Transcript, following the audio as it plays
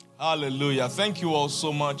Hallelujah. Thank you all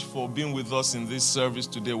so much for being with us in this service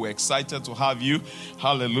today. We're excited to have you.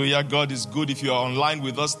 Hallelujah. God is good. If you are online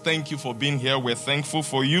with us, thank you for being here. We're thankful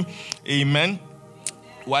for you. Amen.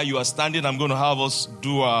 While you are standing, I'm going to have us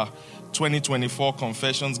do our 2024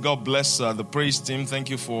 confessions. God bless the praise team.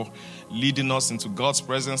 Thank you for leading us into God's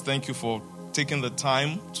presence. Thank you for taking the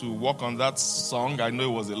time to work on that song. I know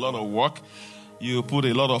it was a lot of work. You put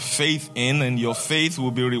a lot of faith in, and your faith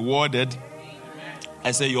will be rewarded.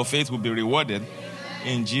 I say your faith will be rewarded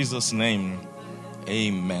in Jesus' name.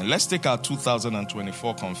 Amen. Let's take our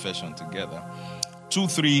 2024 confession together. 2,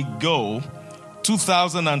 3, go.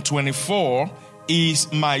 2024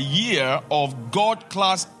 is my year of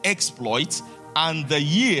God-class exploits and the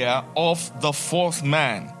year of the fourth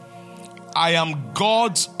man. I am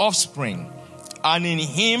God's offspring, and in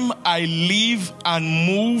him I live and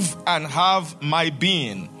move and have my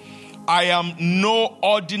being. I am no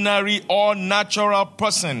ordinary or natural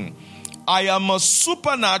person. I am a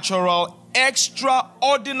supernatural,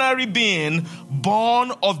 extraordinary being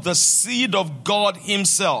born of the seed of God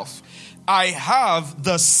himself. I have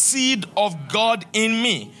the seed of God in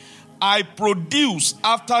me. I produce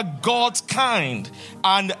after God's kind,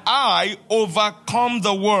 and I overcome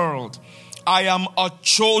the world. I am a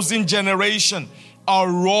chosen generation, a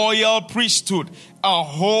royal priesthood, a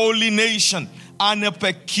holy nation, and a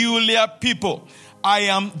peculiar people. I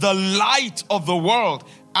am the light of the world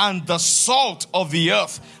and the salt of the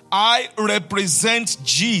earth. I represent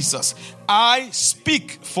Jesus. I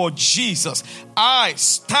speak for Jesus. I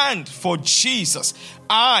stand for Jesus.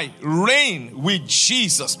 I reign with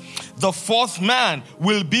Jesus. The fourth man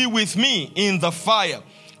will be with me in the fire.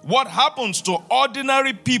 What happens to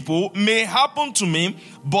ordinary people may happen to me,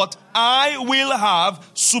 but I will have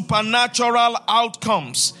supernatural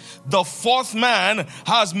outcomes. The fourth man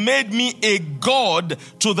has made me a god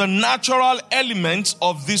to the natural elements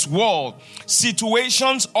of this world.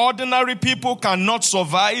 Situations ordinary people cannot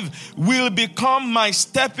survive will become my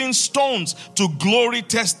stepping stones to glory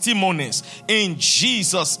testimonies. In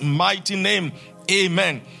Jesus' mighty name,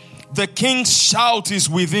 amen. The king's shout is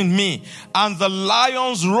within me, and the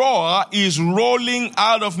lion's roar is rolling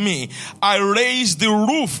out of me. I raise the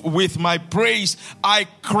roof with my praise. I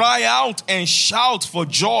cry out and shout for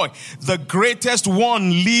joy. The greatest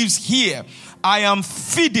one lives here. I am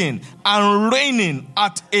feeding and reigning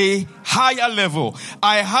at a higher level.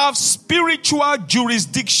 I have spiritual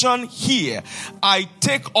jurisdiction here. I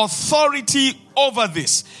take authority over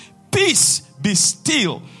this. Peace be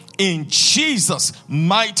still. In Jesus'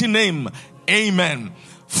 mighty name, amen.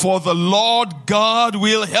 For the Lord God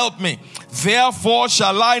will help me. Therefore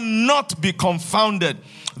shall I not be confounded.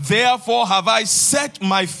 Therefore have I set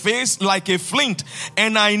my face like a flint,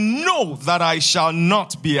 and I know that I shall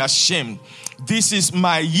not be ashamed. This is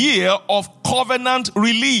my year of covenant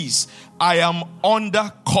release. I am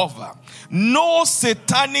under cover. No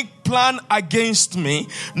satanic plan against me,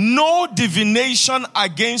 no divination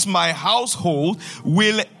against my household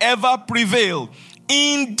will ever prevail.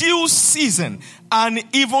 In due season, and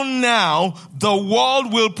even now, the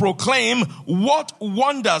world will proclaim what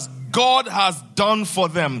wonders God has done for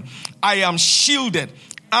them. I am shielded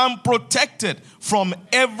and protected from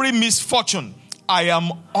every misfortune. I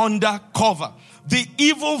am under cover. The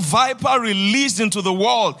evil viper released into the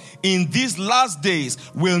world in these last days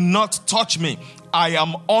will not touch me. I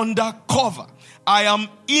am under cover. I am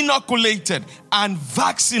inoculated and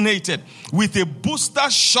vaccinated with a booster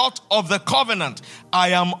shot of the covenant. I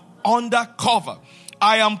am under cover.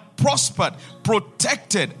 I am prospered,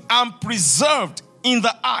 protected, and preserved in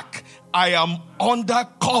the ark. I am under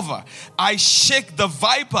cover. I shake the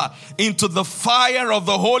viper into the fire of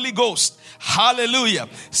the Holy Ghost. Hallelujah.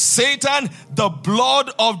 Satan, the blood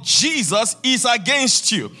of Jesus is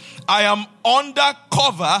against you. I am under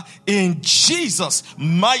cover in Jesus'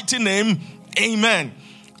 mighty name. Amen.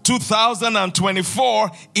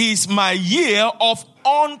 2024 is my year of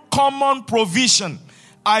uncommon provision.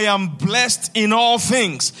 I am blessed in all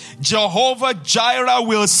things. Jehovah Jireh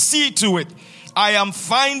will see to it. I am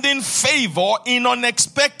finding favor in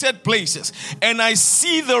unexpected places, and I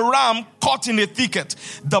see the ram caught in a thicket.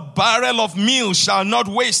 The barrel of meal shall not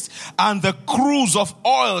waste, and the cruse of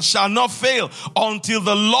oil shall not fail until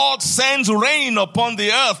the Lord sends rain upon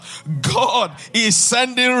the earth. God is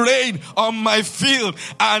sending rain on my field,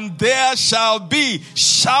 and there shall be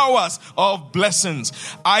showers of blessings.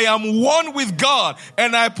 I am one with God,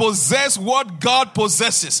 and I possess what God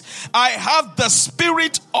possesses. I have the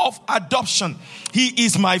spirit of adoption. He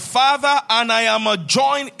is my father, and I am a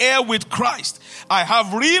joint heir with Christ. I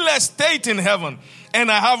have real estate in heaven,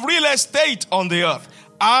 and I have real estate on the earth.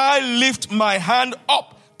 I lift my hand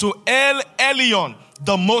up to El Elyon,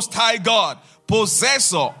 the Most High God,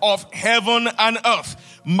 possessor of heaven and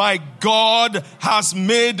earth. My God has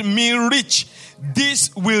made me rich.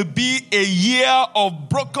 This will be a year of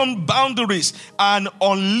broken boundaries and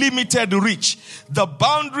unlimited reach. The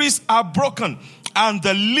boundaries are broken and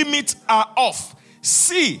the limits are off.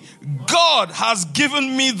 See, God has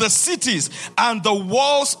given me the cities and the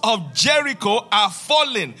walls of Jericho are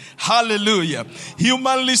falling. Hallelujah.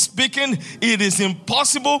 Humanly speaking, it is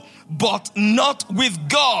impossible, but not with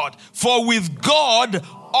God. For with God,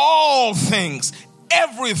 all things,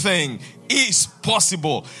 everything is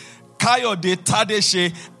possible. Kayode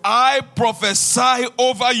Tadese, I prophesy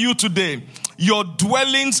over you today. Your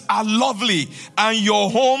dwellings are lovely and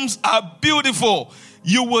your homes are beautiful.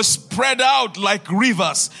 You will spread out like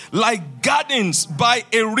rivers, like gardens by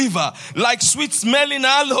a river, like sweet-smelling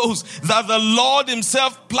aloes that the Lord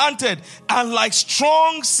himself planted, and like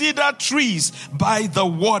strong cedar trees by the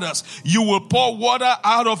waters. You will pour water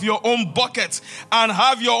out of your own buckets and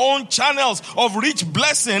have your own channels of rich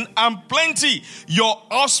blessing and plenty. Your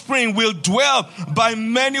offspring will dwell by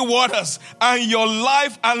many waters, and your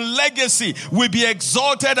life and legacy will be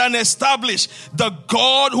exalted and established. The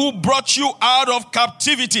God who brought you out of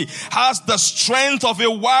captivity has the strength of a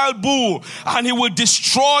wild bull, and he will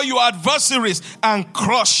destroy your adversaries and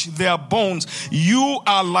crush their bones. You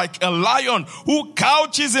are like a lion who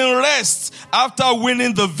couches in rest after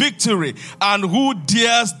winning the victory, and who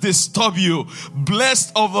dares disturb you.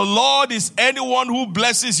 Blessed of the Lord is anyone who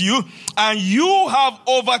blesses you, and you have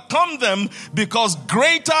overcome them, because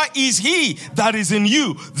greater is he that is in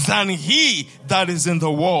you than he that is in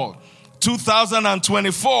the world.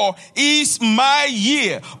 2024 is my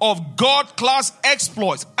year of God-class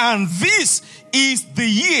exploits, and this is the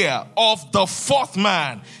year of the fourth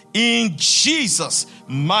man. In Jesus'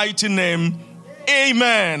 mighty name,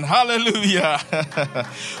 amen. Hallelujah.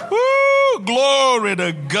 Woo, glory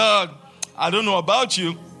to God. I don't know about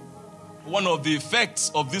you. One of the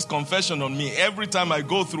effects of this confession on me, every time I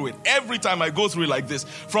go through it like this,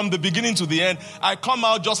 from the beginning to the end, I come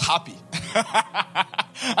out just happy.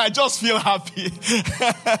 I just feel happy.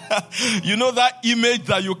 You know that image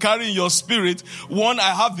that you carry in your spirit? One,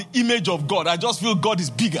 I have the image of God. I just feel God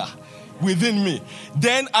is bigger within me.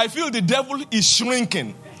 Then I feel the devil is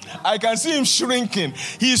shrinking. I can see him shrinking.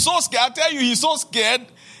 He's so scared. I tell you, he's so scared.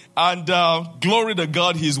 And glory to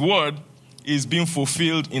God, his word is being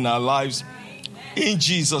fulfilled in our lives. In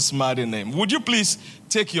Jesus' mighty name. Would you please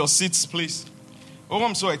take your seats, please? Oh,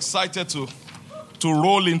 I'm so excited to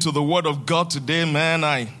roll into the word of God today, man.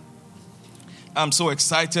 I'm so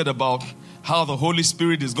excited about how the Holy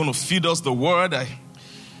Spirit is going to feed us the word.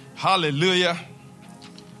 Hallelujah.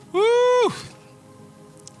 Woo!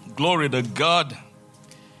 Glory to God.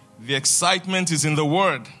 The excitement is in the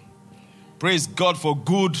word. Praise God for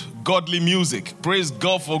good, godly music. Praise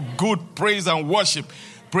God for good praise and worship.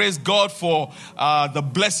 Praise God for the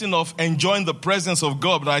blessing of enjoying the presence of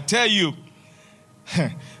God. But I tell you,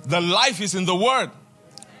 the life is in the word.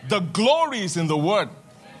 The glory is in the word.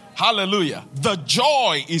 Hallelujah. The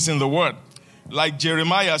joy is in the word. Like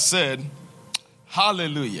Jeremiah said,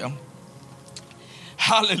 hallelujah.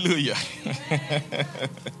 Hallelujah.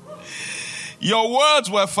 Your words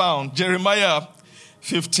were found. Jeremiah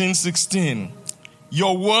 15:16.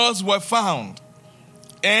 Your words were found,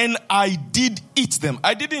 and I did eat them.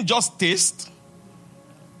 I didn't just taste.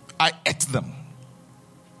 I ate them.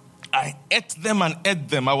 I ate them and ate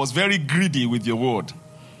them. I was very greedy with your word.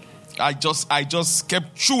 I just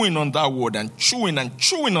kept chewing on that word and chewing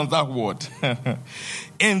on that word.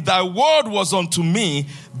 And thy word was unto me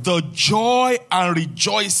the joy and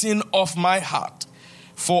rejoicing of my heart.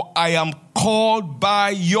 For I am called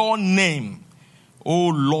by your name, O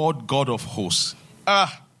Lord God of hosts.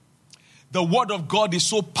 The word of God is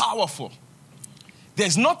so powerful.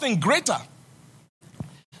 There's nothing greater.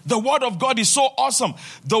 The word of God is so awesome.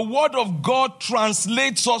 The word of God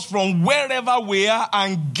translates us from wherever we are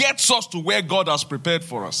and gets us to where God has prepared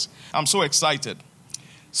for us. I'm so excited.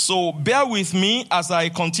 So bear with me as I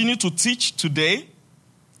continue to teach today.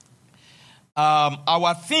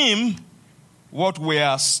 Our theme, what we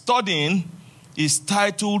are studying, is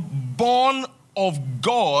titled, Born of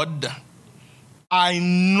God, I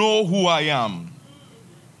Know Who I Am.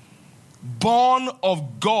 Born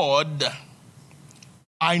of God,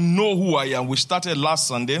 I know who I am. We started last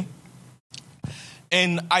Sunday.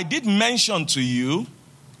 And I did mention to you,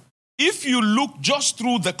 if you look just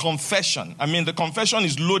through the confession, the confession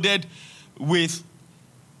is loaded with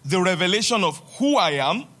the revelation of who I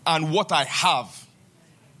am and what I have.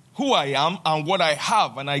 Who I am and what I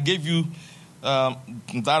have. And I gave you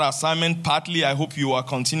that assignment partly. I hope you are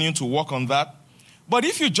continuing to work on that. But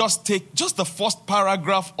if you just take just the first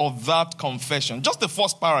paragraph of that confession, just the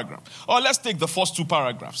first paragraph, or let's take the first two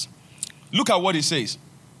paragraphs. Look at what it says.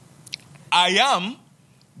 I am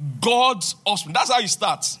God's offspring. That's how it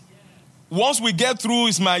starts. Once we get through,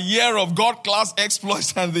 it's my year of God-class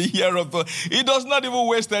exploits and the year of the... It does not even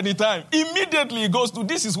waste any time. Immediately it goes to,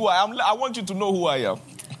 this is who I am. I want you to know who I am.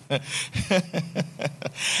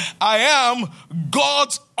 I am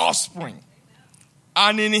God's offspring.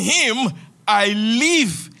 And in him, I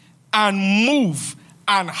live and move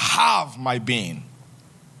and have my being.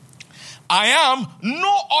 I am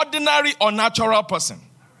no ordinary or natural person.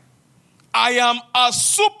 I am a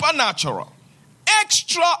supernatural,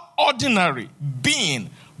 extraordinary being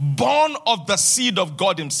born of the seed of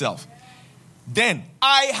God himself. Then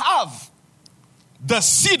I have the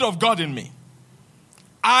seed of God in me.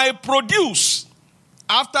 I produce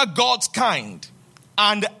after God's kind,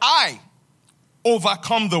 and I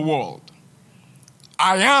overcome the world.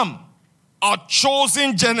 I am a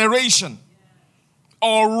chosen generation,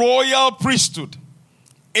 a royal priesthood,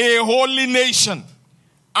 a holy nation,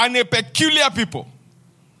 and a peculiar people.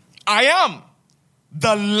 I am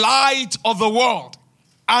the light of the world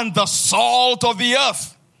and the salt of the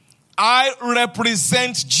earth. I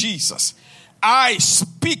represent Jesus. I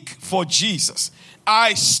speak for Jesus.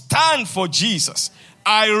 I stand for Jesus.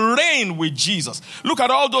 I reign with Jesus. Look at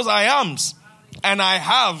all those I ams and I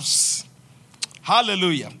haves.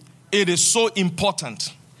 Hallelujah. It is so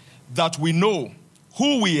important that we know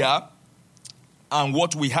who we are and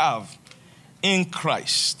what we have in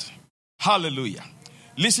Christ. Hallelujah.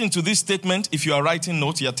 Listen to this statement. If you are writing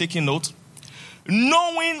notes, you are taking notes.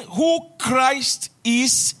 Knowing who Christ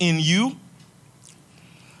is in you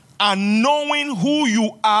and knowing who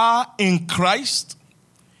you are in Christ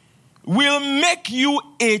will make you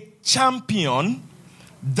a champion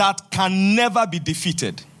that can never be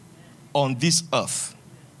defeated on this earth.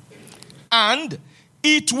 And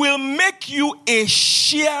it will make you a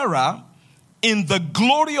sharer in the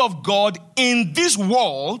glory of God in this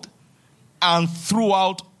world and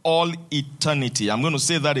throughout all eternity. I'm going to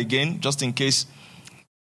say that again, just in case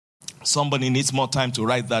somebody needs more time to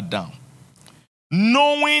write that down.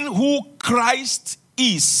 Knowing who Christ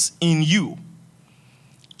is in you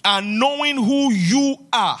and knowing who you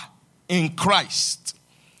are in Christ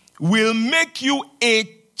will make you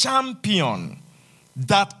a champion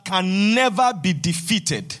that can never be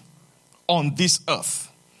defeated on this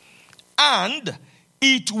earth. And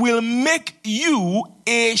it will make you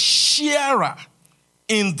a sharer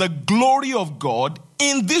in the glory of God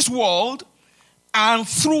in this world and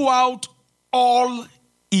throughout all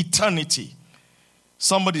eternity.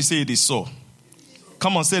 Somebody say it is so.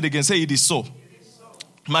 Come on, say it again. Say it is so.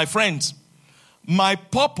 My friends, my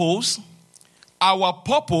purpose, our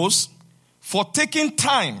purpose for taking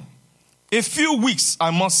time, a few weeks, I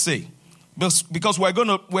must say, because we're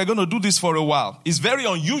gonna do this for a while. It's very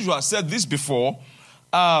unusual. I said this before.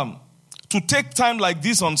 To take time like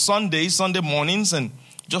this on Sunday mornings and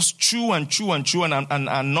just chew and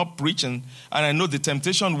not preach. And I know the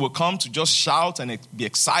temptation will come to just shout and be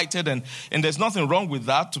excited. And there's nothing wrong with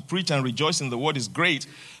that. To preach and rejoice in the word is great.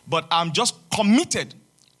 But I'm just committed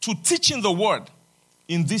to teaching the word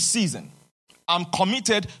in this season. I'm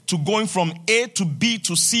committed to going from A to B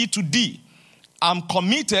to C to D. I'm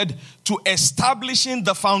committed to establishing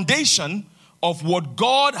the foundation of what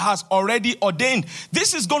God has already ordained.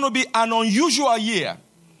 This is going to be an unusual year.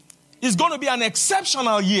 It's going to be an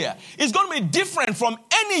exceptional year. It's going to be different from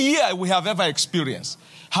any year we have ever experienced.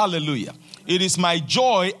 Hallelujah. It is my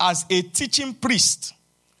joy as a teaching priest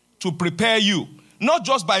to prepare you, not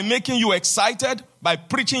just by making you excited, by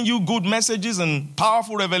preaching you good messages and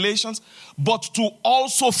powerful revelations, but to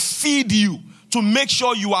also feed you, to make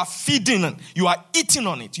sure you are feeding it, you are eating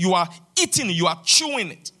on it, you are eating it, you are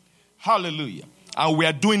chewing it. Hallelujah. And we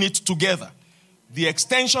are doing it together. The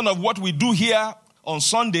extension of what we do here on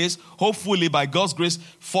Sundays, hopefully by God's grace,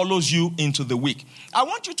 follows you into the week. I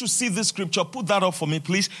want you to see this scripture. Put that up for me,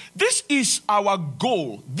 please. This is our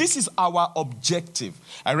goal. This is our objective.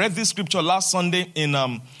 I read this scripture last Sunday in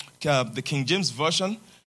the King James Version.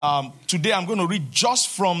 Today I'm going to read just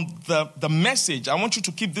from the Message. I want you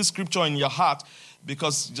to keep this scripture in your heart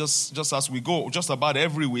because just as we go, just about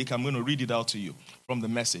every week, I'm going to read it out to you from the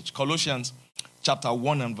Message. Colossians chapter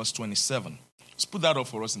 1 and verse 27. Let's put that up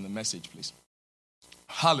for us in the Message, please.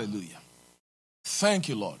 Hallelujah. Thank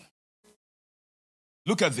you, Lord.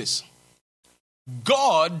 Look at this.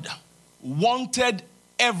 God wanted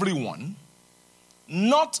everyone,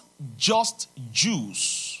 not just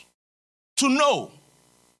Jews, to know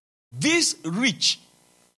this rich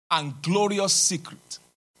and glorious secret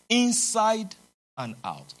inside and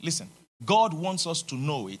out. Listen, God wants us to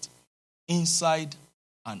know it inside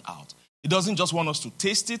and out. He doesn't just want us to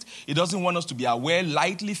taste it. He doesn't want us to be aware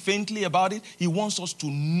lightly, faintly about it. He wants us to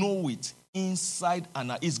know it inside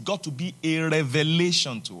and out. It's got to be a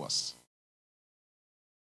revelation to us.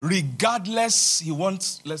 Regardless, he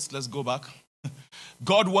wants, let's go back.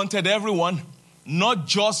 God wanted everyone, not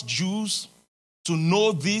just Jews, to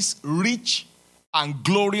know this rich and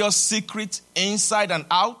glorious secret inside and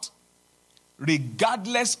out,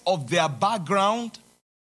 regardless of their background,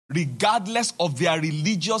 regardless of their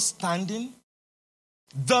religious standing.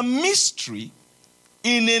 The mystery,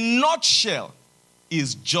 in a nutshell,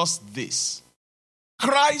 is just this: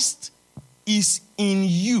 Christ is in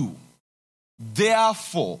you.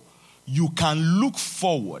 Therefore, you can look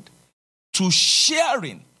forward to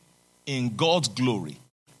sharing in God's glory.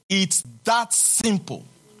 It's that simple.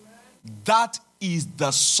 That is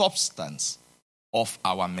the substance of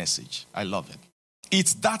our message. I love it.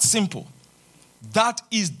 It's that simple. That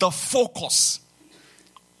is the focus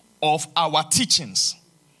of our teachings.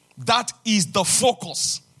 That is the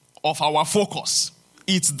focus of our focus.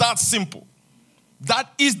 It's that simple.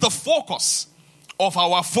 That is the focus of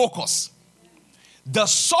our focus. The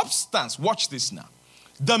substance, watch this now.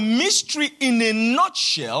 The mystery in a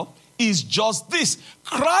nutshell is just this: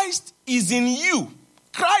 Christ is in you.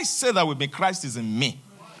 Christ, say that with me, Christ is in me.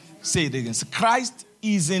 Say it again. Christ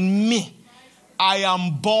is in me. I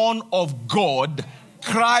am born of God.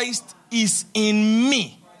 Christ is in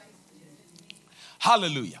me.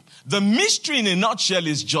 Hallelujah. The mystery in a nutshell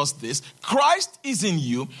is just this: Christ is in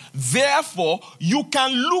you. Therefore, you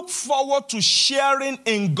can look forward to sharing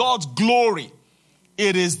in God's glory.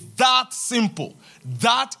 It is that simple.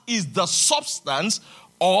 That is the substance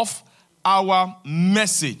of our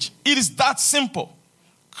message. It is that simple.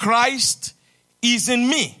 Christ is in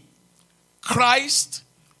me. Christ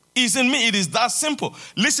is in me. It is that simple.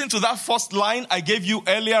 Listen to that first line I gave you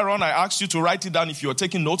earlier on. I asked you to write it down if you're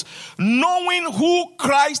taking notes. Knowing who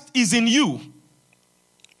Christ is in you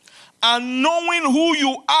and knowing who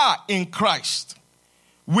you are in Christ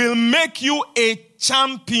will make you a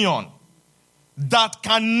champion that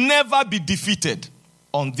can never be defeated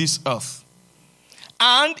on this earth.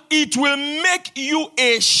 And it will make you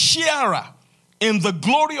a sharer in the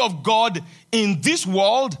glory of God in this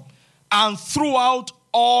world and throughout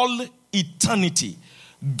all eternity.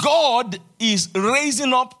 God is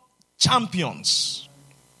raising up champions.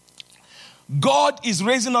 God is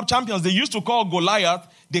raising up champions. They used to call Goliath,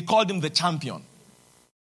 they called him the champion.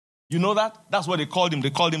 You know that? That's what they called him.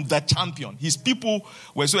 They called him the champion. His people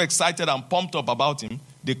were so excited and pumped up about him,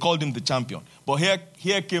 they called him the champion. But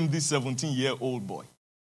here came this 17-year-old boy.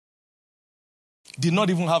 Did not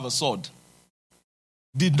even have a sword.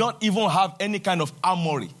 Did not even have any kind of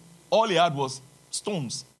armory. All he had was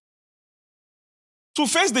stones. To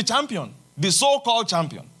face the champion, the so-called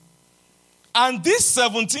champion. And this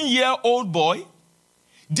 17-year-old boy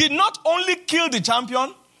did not only kill the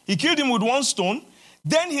champion, he killed him with one stone.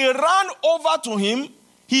 Then he ran over to him.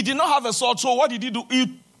 He did not have a sword. So what did he do?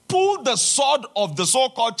 He pulled the sword of the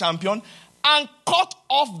so-called champion and cut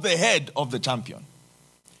off the head of the champion.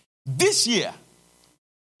 This year,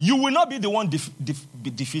 you will not be the one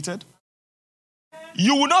defeated.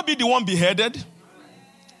 You will not be the one beheaded.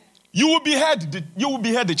 You will behead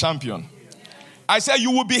the champion. I said you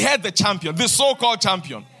will behead the champion, the so-called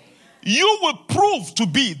champion. You will prove to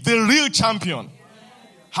be the real champion.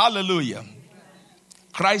 Hallelujah.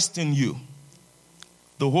 Christ in you,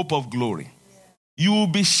 the hope of glory. You will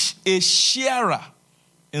be a sharer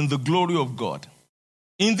in the glory of God.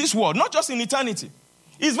 In this world, not just in eternity.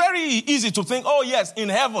 It's very easy to think, oh yes, in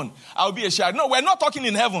heaven, I'll be a sharer. No, we're not talking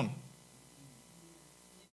in heaven.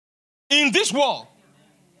 In this world,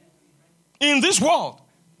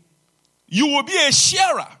 you will be a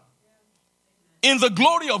sharer in the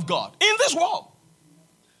glory of God. In this world.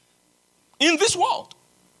 In this world.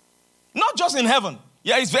 Not just in heaven.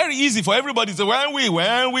 Yeah, it's very easy for everybody to say, when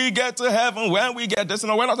we get to heaven, when we get this.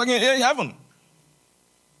 No, we're not talking in heaven.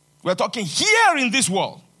 We're talking here in this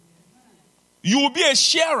world. You will be a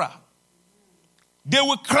sharer. They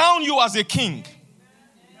will crown you as a king.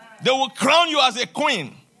 They will crown you as a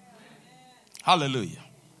queen. Hallelujah.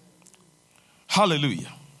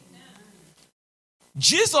 Hallelujah.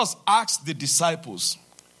 Jesus asked the disciples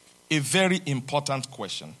a very important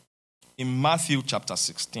question in Matthew chapter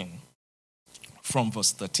 16 from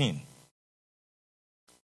verse 13.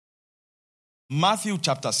 Matthew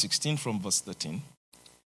chapter 16 from verse 13.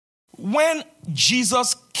 When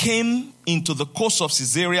Jesus came into the coast of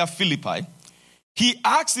Caesarea Philippi, he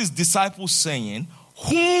asked his disciples saying,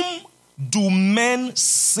 "Whom do men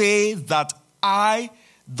say that I,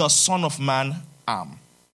 the Son of Man, am?"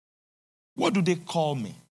 What do they call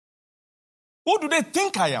me? Who do they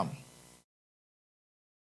think I am?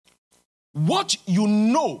 What you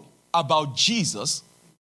know about Jesus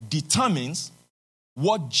determines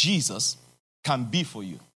what Jesus can be for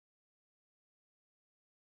you.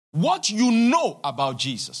 What you know about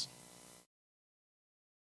Jesus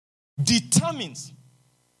determines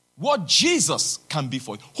what Jesus can be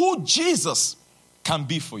for you. Who Jesus can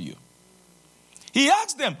be for you. He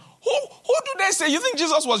asked them, who do they say? You think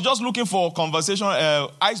Jesus was just looking for a conversation,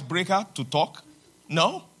 icebreaker to talk?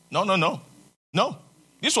 No.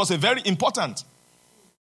 This was a very important.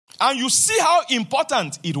 And you see how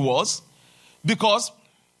important it was because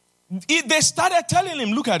they started telling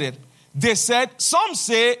him, look at it. They said, some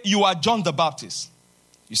say you are John the Baptist.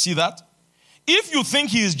 You see that? If you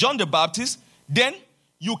think he is John the Baptist, then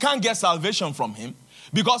you can't get salvation from him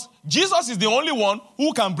because Jesus is the only one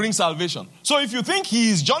who can bring salvation. So if you think he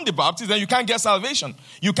is John the Baptist, then you can't get salvation.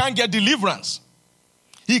 You can't get deliverance.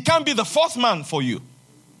 He can't be the fourth man for you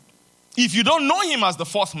if you don't know him as the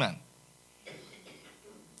fourth man.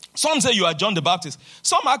 Some say you are John the Baptist.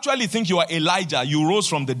 Some actually think you are Elijah. You rose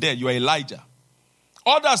from the dead. You are Elijah.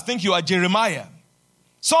 Others think you are Jeremiah.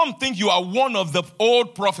 Some think you are one of the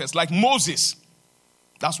old prophets like Moses.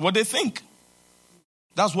 That's what they think.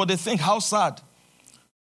 That's what they think. How sad.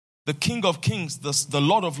 The King of Kings, the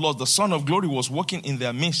Lord of Lords, the Son of Glory was walking in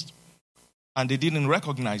their midst and they didn't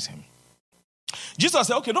recognize him. Jesus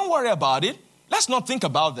said, okay, don't worry about it. Let's not think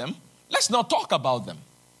about them. Let's not talk about them.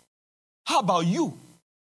 How about you?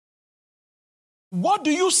 What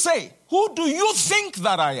do you say? Who do you think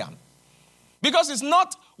that I am? Because it's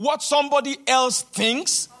not what somebody else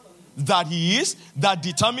thinks that he is that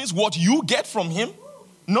determines what you get from him.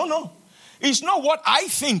 No. It's not what I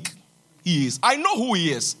think he is. I know who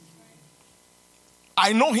he is.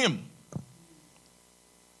 I know him.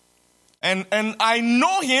 And I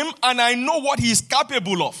know him and I know what he is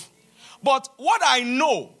capable of. But what I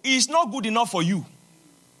know is not good enough for you.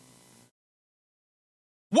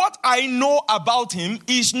 What I know about him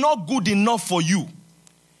is not good enough for you.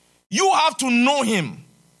 You have to know him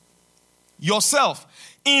yourself.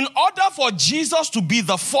 In order for Jesus to be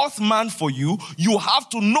the fourth man for you, you have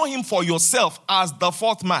to know him for yourself as the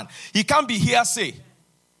fourth man. He can't be hearsay.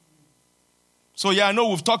 So I know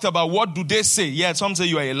we've talked about what do they say. Yeah, some say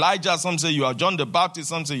you are Elijah, some say you are John the Baptist,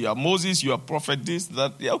 some say you are Moses, you are prophet this,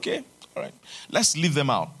 that. Yeah, okay, all right. Let's leave them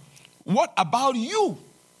out. What about you?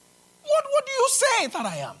 What do you say that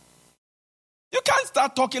I am? You can't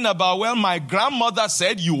start talking about, well, my grandmother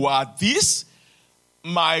said you are this.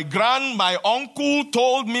 My uncle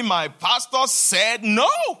told me, my pastor said, no.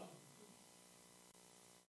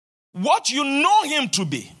 What you know him to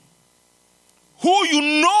be, who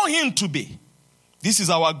you know him to be. This is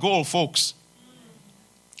our goal, folks.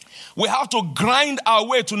 We have to grind our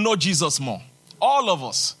way to know Jesus more. All of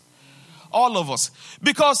us. All of us.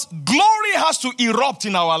 Because glory has to erupt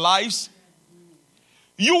in our lives.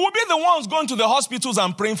 You will be the ones going to the hospitals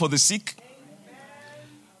and praying for the sick.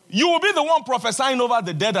 You will be the one prophesying over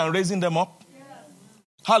the dead and raising them up.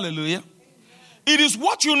 Hallelujah. It is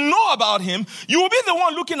what you know about him. You will be the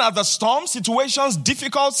one looking at the storm situations,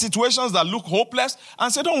 difficult situations that look hopeless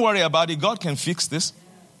and say, don't worry about it. God can fix this.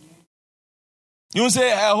 You will say,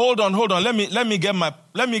 hey, hold on. Let me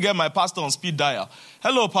get my pastor on speed dial.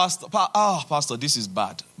 Hello, pastor. Pastor, this is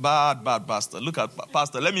bad. Bad, pastor. Look at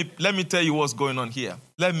pastor. Let me tell you what's going on here.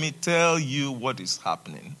 Let me tell you what is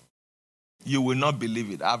happening. You will not believe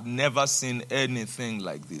it. I've never seen anything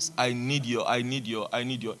like this. I need your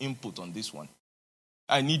input on this one.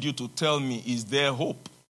 I need you to tell me, is there hope?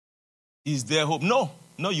 Is there hope? No,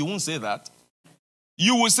 you won't say that.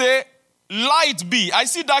 You will say, light be. I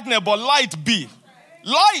see darkness, but light be.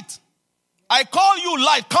 Light. I call you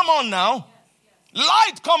light. Come on now.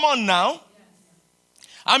 Light, come on now.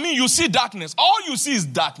 I mean, you see darkness. All you see is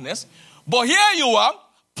darkness. But here you are,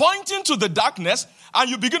 pointing to the darkness, and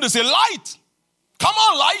you begin to say, light. Come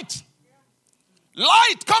on, light.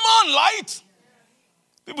 Light, come on, light.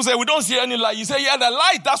 People say, we don't see any light. You say, yeah, the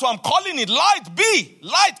light, that's what I'm calling it. Light be.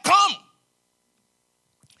 Light come.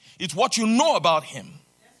 It's what you know about him.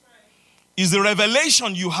 Is the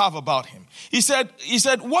revelation you have about him. He said,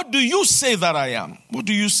 what do you say that I am? What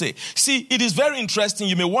do you say? See, it is very interesting.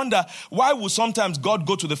 You may wonder, why would sometimes God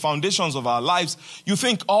go to the foundations of our lives? You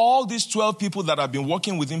think all these 12 people that have been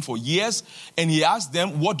working with him for years, and he asked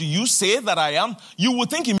them, what do you say that I am? You would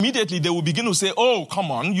think immediately they will begin to say, oh,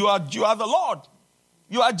 come on, you are the Lord.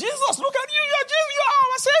 You are Jesus. Look at you. You are Jesus. You are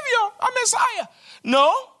our Savior, our Messiah.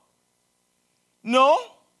 No.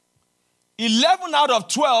 11 out of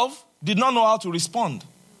 12 did not know how to respond.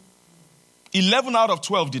 11 out of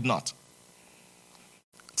 12 did not.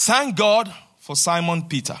 Thank God for Simon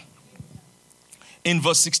Peter. In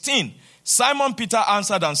verse 16, Simon Peter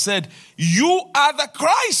answered and said, "You are the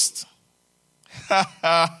Christ."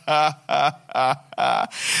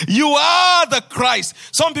 You are the Christ.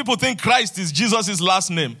 Some people think Christ is Jesus' last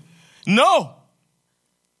name. No.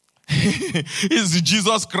 It's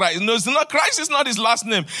Jesus Christ. No, it's not. Christ is not his last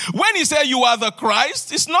name. When he said you are the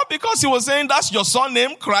Christ, it's not because he was saying that's your son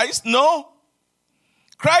name, Christ. No.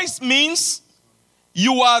 Christ means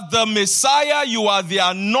you are the Messiah, you are the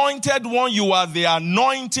anointed one, you are the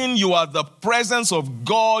anointing, you are the presence of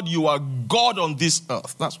God, you are God on this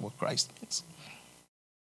earth. That's what Christ means.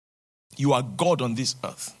 You are God on this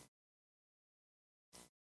earth.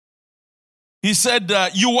 He said,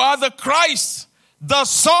 you are the Christ, the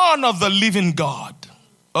Son of the living God.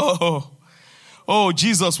 Oh,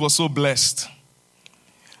 Jesus was so blessed.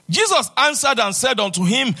 Jesus answered and said unto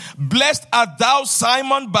him, "Blessed art thou,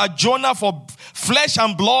 Simon Bar-Jonah, for flesh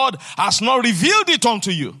and blood has not revealed it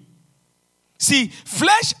unto you." See,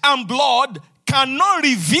 flesh and blood cannot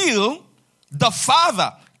reveal the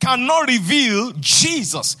Father, cannot reveal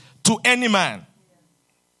Jesus to any man.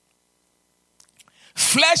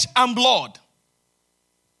 Flesh and blood.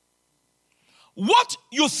 What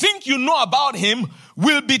you think you know about him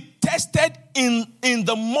will be tested in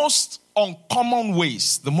the most uncommon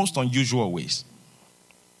ways, the most unusual ways.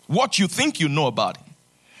 What you think you know about him.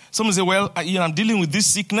 Someone say, well, I'm dealing with this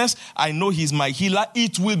sickness. I know he's my healer.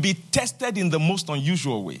 It will be tested in the most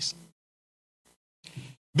unusual ways.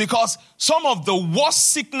 Because some of the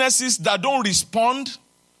worst sicknesses that don't respond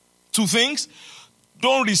to things,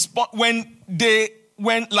 don't respond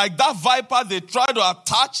when like that viper, they try to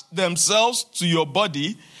attach themselves to your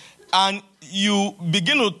body and you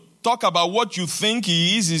begin to talk about what you think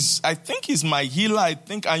he is I think he's my healer,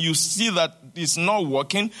 and you see that it's not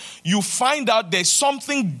working. You find out there's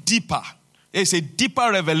something deeper. There's a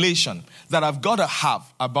deeper revelation that I've got to have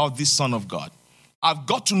about this Son of God. I've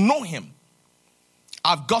got to know him.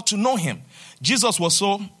 I've got to know him. Jesus was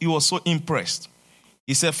so impressed.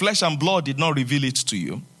 He said, "Flesh and blood did not reveal it to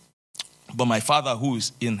you, but my Father who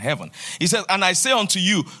is in heaven." He said, "And I say unto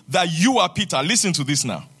you that you are Peter." Listen to this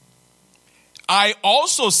now. "I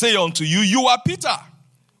also say unto you, you are Peter."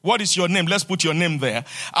 What is your name? Let's put your name there.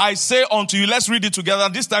 "I say unto you," let's read it together.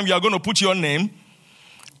 This time you are going to put your name.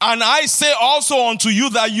 "And I say also unto you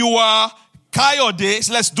that you are Kayode."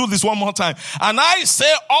 Let's do this one more time. "And I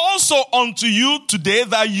say also unto you today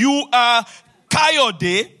that you are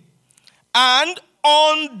Kayode, and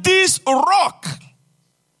on this rock,"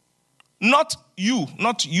 not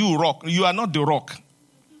you rock. You are not the rock.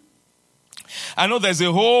 I know there's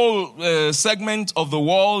a whole segment of the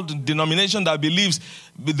world, denomination that believes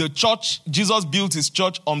the church, Jesus built his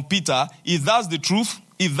church on Peter. If that's the truth,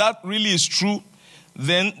 if that really is true,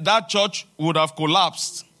 then that church would have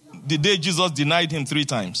collapsed the day Jesus denied him 3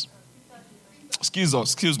 times.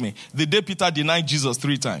 Excuse me. The day Peter denied Jesus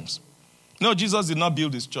 3 times. No, Jesus did not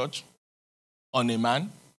build his church on a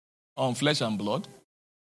man, on flesh and blood.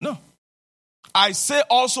 No. "I say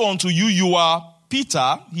also unto you, you are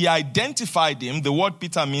Peter." He identified him. The word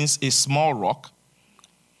Peter means a small rock.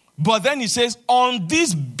 But then he says, "On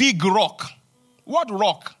this big rock." What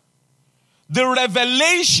rock? The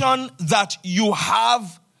revelation that you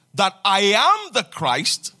have that I am the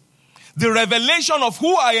Christ, the revelation of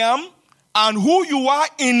who I am and who you are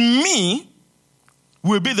in me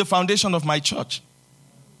will be the foundation of my church.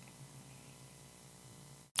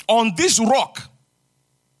 On this rock,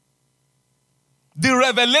 the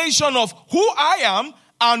revelation of who I am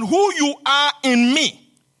and who you are in me.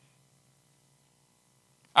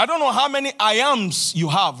 I don't know how many I ams you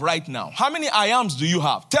have right now. How many I ams do you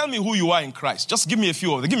have? Tell me who you are in Christ. Just give me a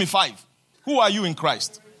few of them. Give me 5. Who are you in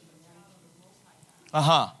Christ?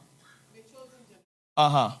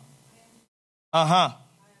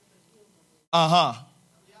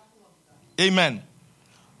 Amen.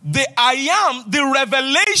 The I am, the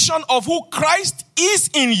revelation of who Christ is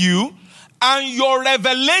in you, and your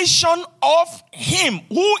revelation of him,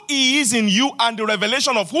 who he is in you, and the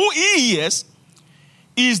revelation of who he is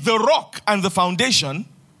the rock and the foundation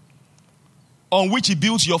on which he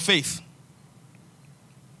builds your faith.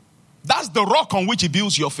 That's the rock on which he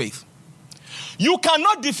builds your faith. You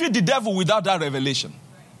cannot defeat the devil without that revelation.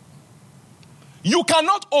 You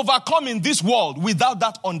cannot overcome in this world without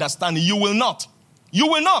that understanding. You will not. You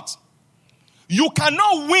will not. You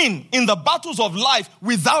cannot win in the battles of life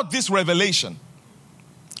without this revelation.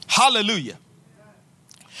 Hallelujah.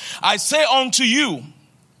 "I say unto you,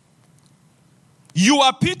 you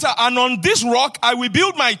are Peter, and on this rock I will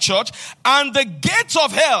build my church, and the gates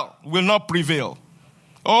of hell will not prevail."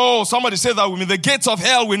 Oh, somebody say that with me. The gates of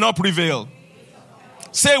hell will not prevail.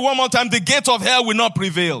 Say one more time, the gate of hell will not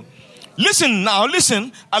prevail. Listen now,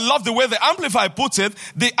 listen. I love the way the Amplified puts it.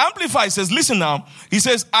 The Amplified says, listen now. He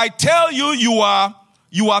says, I tell you, you are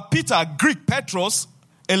Peter, Greek Petros,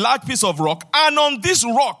 a large piece of rock. And on this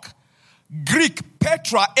rock, Greek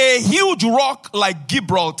Petra, a huge rock like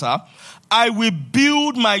Gibraltar, I will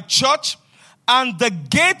build my church, and the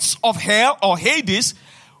gates of hell or Hades,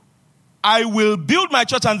 I will build my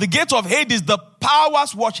church, and the gates of Hades, the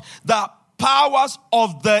powers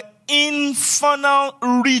of the infernal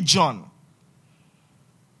region.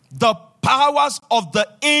 The powers of the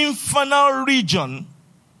infernal region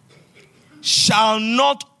shall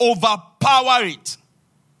not overpower it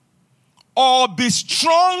or be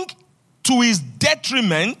strong to his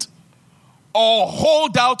detriment or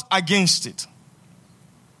hold out against it.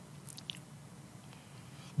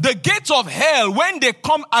 The gates of hell, when they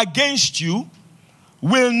come against you,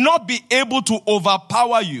 will not be able to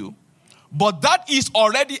overpower you. But that is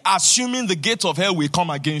already assuming the gates of hell will come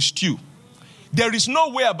against you. There is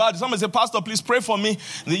no way about it. Somebody say, Pastor, please pray for me.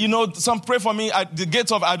 Some pray for me at the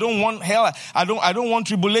gates of, I don't want hell. I don't want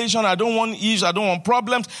tribulation. I don't want issues. I don't want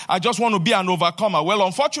problems. I just want to be an overcomer. Well,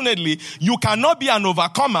 unfortunately, you cannot be an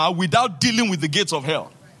overcomer without dealing with the gates of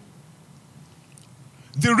hell.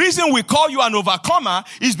 The reason we call you an overcomer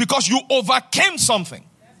is because you overcame something.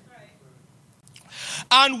 That's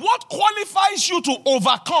right. And what qualifies you to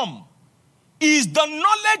overcome is the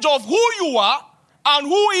knowledge of who you are and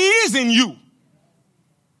who he is in you.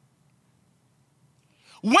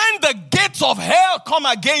 When the gates of hell come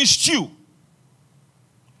against you,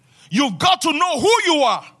 you've got to know who you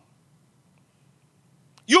are.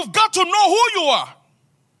 You've got to know who you are.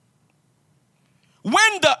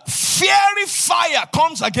 When the fiery fire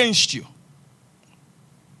comes against you,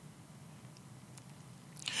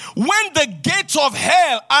 when the gates of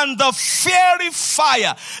hell and the fiery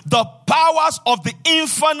fire, the powers of the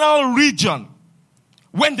infernal region,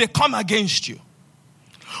 when they come against you,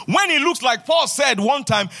 when it looks like Paul said one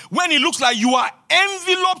time, when it looks like you are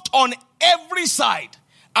enveloped on every side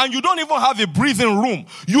and you don't even have a breathing room,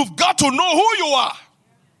 you've got to know who you are.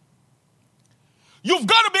 You've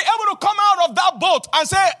got to be able to come out of that boat and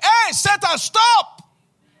say, hey, Satan, stop.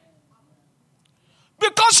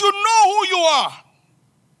 Because you know who you are.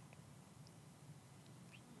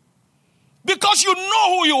 Because you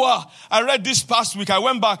know who you are. I read this past week. I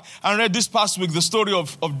went back and read this past week the story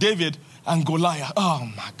of David and Goliath. Oh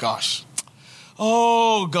my gosh.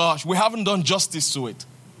 Oh gosh. We haven't done justice to it.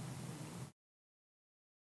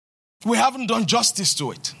 We haven't done justice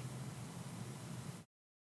to it.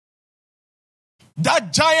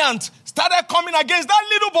 That giant started coming against that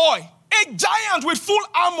little boy. A giant with full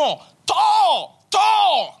armor. Tall.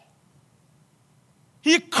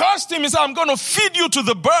 He cursed him. He said, I'm going to feed you to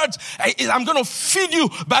the birds. I'm going to feed you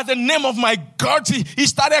by the name of my God. He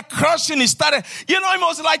started cursing. He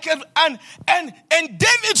was like, and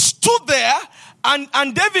David stood there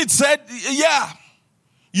and David said, yeah,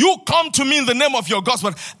 you come to me in the name of your gods,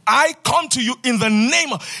 but I come to you in the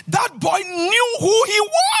name of... That boy knew who he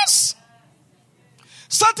was.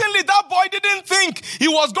 Certainly that boy didn't think he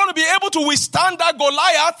was going to be able to withstand that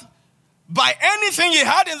Goliath by anything he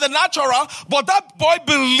had in the natural, but that boy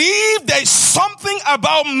believed there's something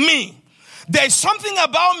about me. There's something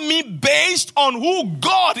about me based on who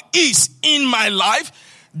God is in my life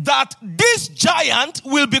that this giant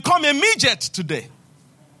will become a midget today.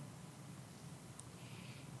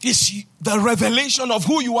 It's the revelation of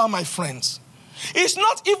who you are, my friends. It's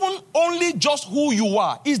not even only just who you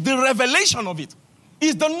are. It's the revelation of it.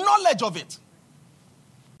 It's the knowledge of it.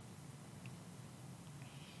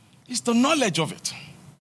 It's the knowledge of it.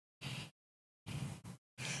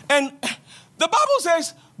 And the Bible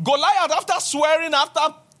says, Goliath, after swearing, after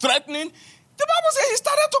threatening, the Bible says he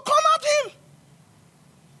started to come at him.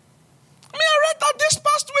 I read that this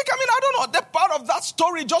past week. I don't know. That part of that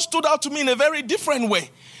story just stood out to me in a very different way.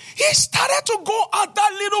 He started to go at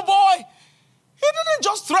that little boy. He didn't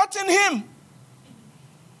just threaten him.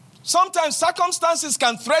 Sometimes circumstances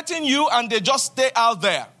can threaten you and they just stay out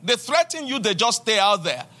there. They threaten you, they just stay out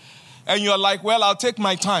there. And you're like, well, I'll take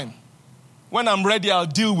my time. When I'm ready, I'll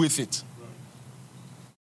deal with it.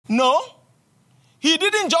 No. He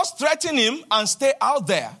didn't just threaten him and stay out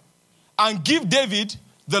there and give David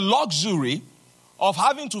the luxury of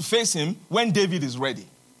having to face him when David is ready.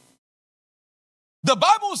 The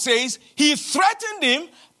Bible says he threatened him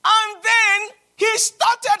and then he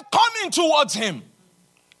started coming towards him.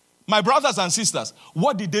 My brothers and sisters,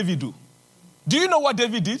 what did David do? Do you know what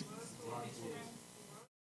David did?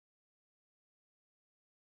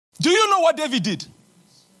 Do you know what David did?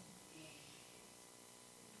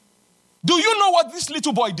 Do you know what this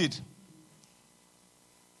little boy did?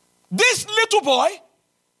 this little boy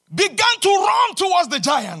began to run towards the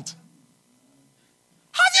giant.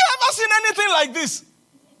 Have you ever seen anything like this?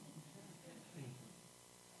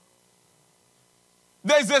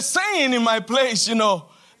 There's a saying in my place,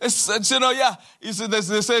 They say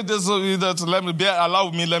this. Let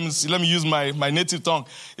me use my native tongue.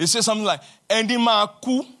 It says something like, "Enima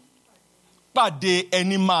ku, pa de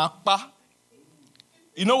enima pa."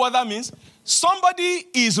 You know what that means? Somebody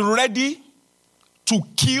is ready to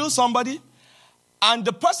kill somebody, and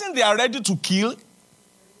the person they are ready to kill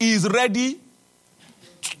is ready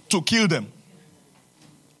to kill them.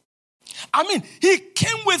 I mean, he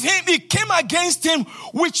came against him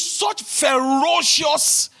with such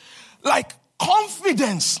ferocious,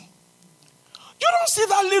 confidence. You don't see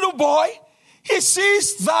that little boy? He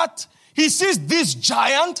sees this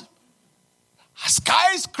giant, a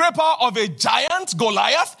skyscraper of a giant,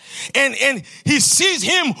 Goliath, and he sees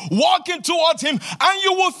him walking towards him, and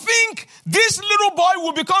you will think this little boy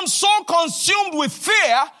will become so consumed with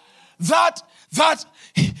fear that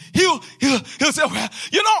he'll say, well,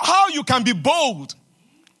 you know how you can be bold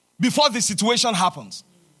before the situation happens.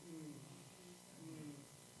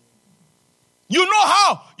 You know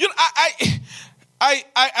how.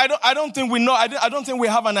 I don't think we know. I don't think we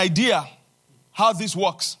have an idea how this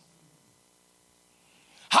works.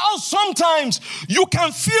 How sometimes you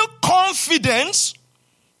can feel confidence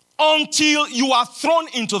until you are thrown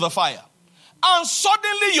into the fire. And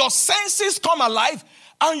suddenly your senses come alive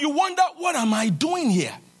and you wonder, what am I doing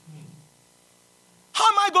here? How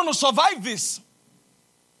am I going to survive this?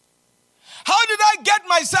 How did I get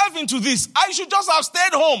myself into this? I should just have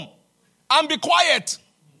stayed home and be quiet.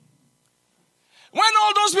 When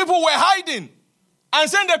all those people were hiding and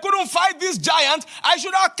saying they couldn't fight this giant, I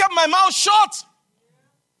should have kept my mouth shut.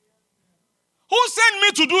 Who sent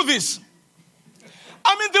me to do this?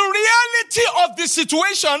 I mean, the reality of the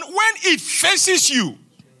situation when it faces you,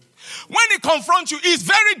 when it confronts you, is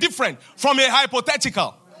very different from a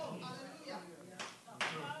hypothetical.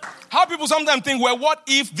 How people sometimes think, well, what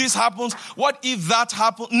if this happens? What if that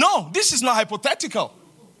happens? No, this is not hypothetical.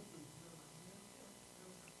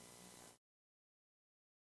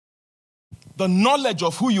 The knowledge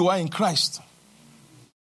of who you are in Christ.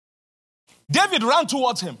 David ran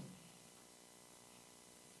towards him.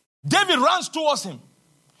 David runs towards him.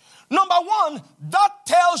 Number one, that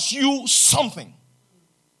tells you something.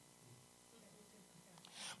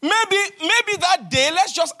 Maybe that day,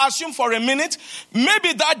 let's just assume for a minute,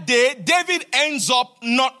 maybe that day David ends up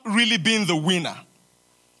not really being the winner.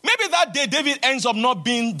 Maybe that day David ends up not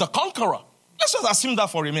being the conqueror. Let's just assume that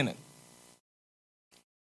for a minute.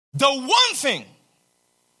 The one thing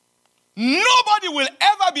nobody will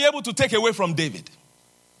ever be able to take away from David,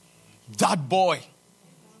 that boy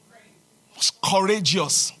was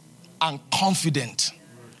courageous and confident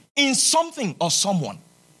in something or someone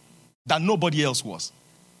that nobody else was.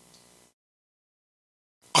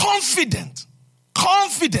 Confident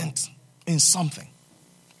in something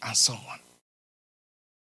and someone.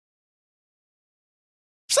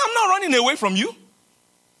 So I'm not running away from you.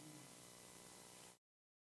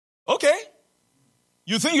 Okay.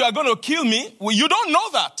 You think you are going to kill me? Well, you don't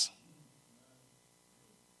know that.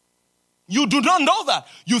 You do not know that.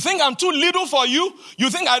 You think I'm too little for you? You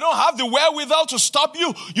think I don't have the wherewithal to stop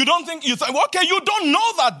you? You think, okay, you don't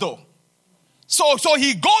know that though. So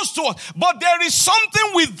he goes towards, but there is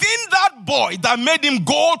something within that boy that made him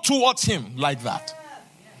go towards him like that.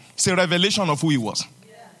 It's a revelation of who he was.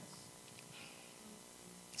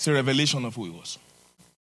 It's a revelation of who he was.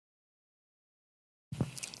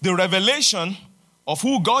 The revelation of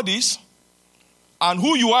who God is and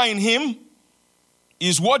who you are in him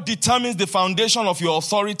is what determines the foundation of your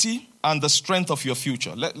authority and the strength of your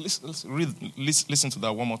future. Let's listen to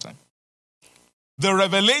that one more time. The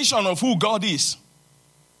revelation of who God is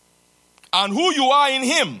and who you are in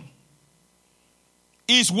him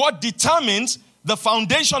is what determines the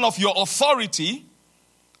foundation of your authority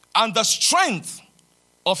and the strength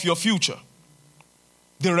of your future.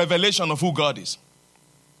 The revelation of who God is.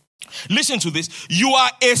 Listen to this. You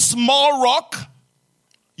are a small rock.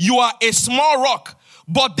 You are a small rock.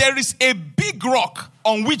 But there is a big rock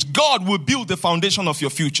on which God will build the foundation of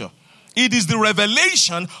your future. It is the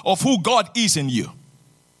revelation of who God is in you.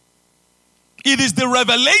 It is the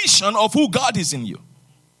revelation of who God is in you.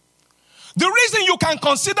 The reason you can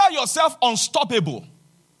consider yourself unstoppable,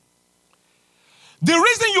 the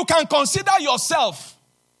reason you can consider yourself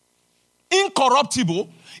incorruptible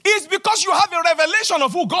is because you have a revelation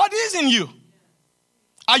of who God is in you.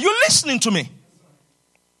 Are you listening to me?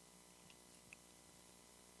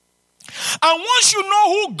 And once you know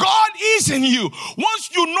who God is in you, once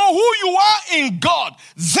you know who you are in God,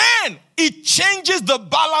 then it changes the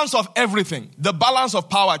balance of everything. The balance of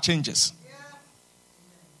power changes.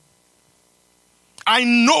 I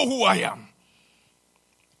know who I am.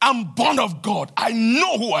 I'm born of God. I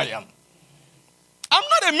know who I am. I'm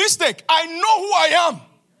not a mistake. I know who I am.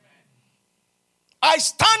 I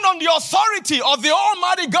stand on the authority of the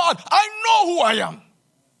Almighty God. I know who I am.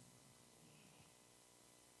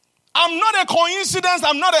 I'm not a coincidence.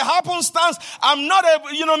 I'm not a happenstance. I'm not a,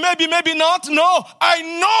 maybe not. No, I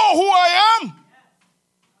know who I am.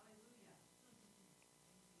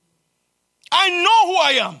 I know who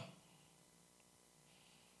I am.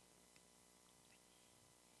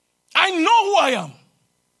 I know who I am.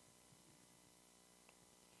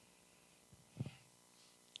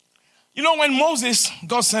 You know, when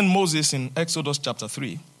God sent Moses in Exodus chapter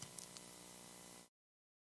 3.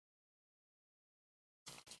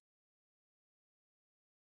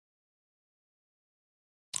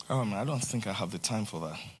 Oh man, I don't think I have the time for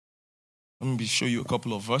that. Let me show you a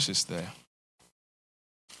couple of verses there.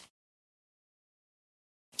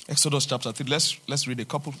 Exodus chapter 3. Let's read a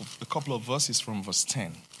couple of verses from verse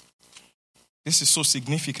 10. This is so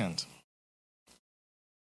significant.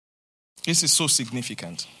 This is so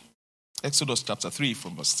significant. Exodus chapter 3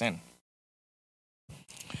 from verse 10.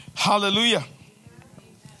 Hallelujah.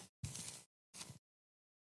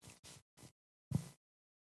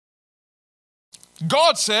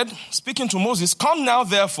 God said, speaking to Moses, "Come now,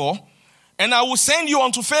 therefore, and I will send you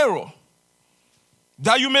unto Pharaoh,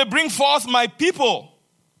 that you may bring forth my people,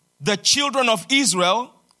 the children of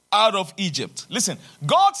Israel, out of Egypt." Listen,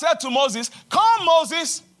 God said to Moses, "Come,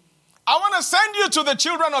 Moses, I want to send you to the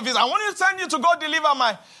children of Israel. I want to send you to go deliver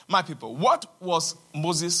my people." What was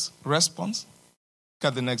Moses' response? Look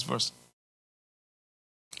at the next verse.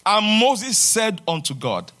 "And Moses said unto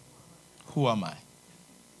God, Who am I?"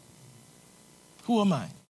 Who am I?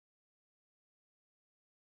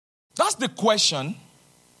 That's the question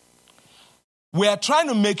we are trying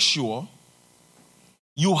to make sure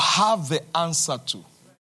you have the answer to.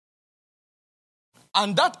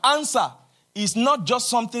 And that answer is not just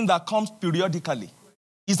something that comes periodically.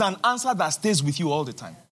 It's an answer that stays with you all the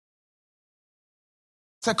time.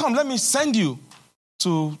 Say, "Come, let me send you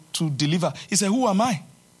to deliver." He said, "Who am I?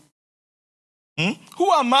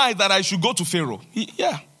 Who am I that I should go to Pharaoh?"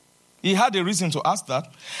 He had a reason to ask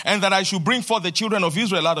that. "And that I should bring forth the children of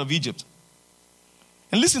Israel out of Egypt."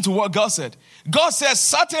 And listen to what God said. God says,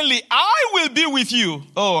 "Certainly I will be with you."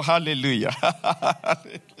 Oh, hallelujah.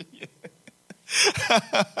 Hallelujah.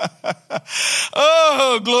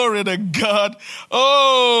 Oh, glory to God.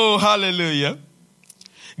 Oh, hallelujah.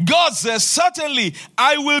 God says, "Certainly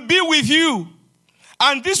I will be with you.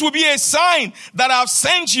 And this will be a sign that I've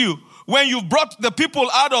sent you. When you brought the people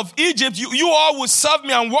out of Egypt, you all will serve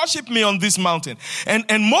me and worship me on this mountain."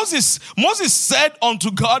 And Moses said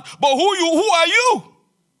unto God, "But who are you?"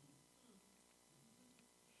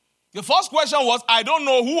 The first question was, "I don't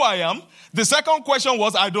know who I am." The second question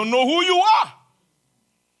was, "I don't know who you are."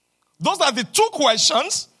 Those are the two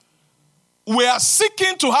questions we are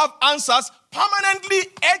seeking to have answers permanently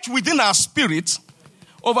etched within our spirit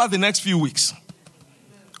over the next few weeks.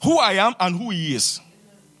 Who I am and who he is.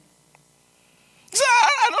 He said,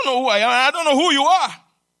 I don't know who I am, and I don't know who you are.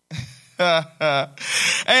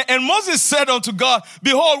 and Moses said unto God,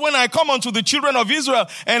 "Behold, when I come unto the children of Israel,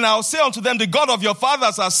 and I'll say unto them, the God of your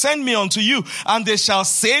fathers has sent me unto you, and they shall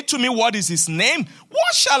say to me, What is his name?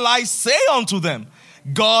 What shall I say unto them?"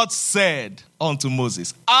 God said unto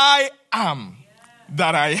Moses, "I am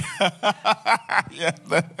that I am."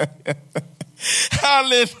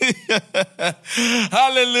 Hallelujah.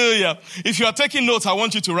 Hallelujah. If you are taking notes, I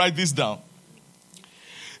want you to write this down.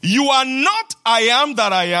 You are not "I am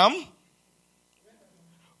that I am,"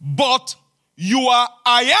 but you are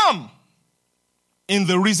 "I am" in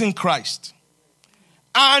the risen Christ.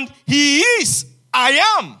 And he is "I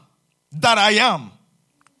am that I am"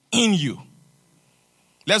 in you.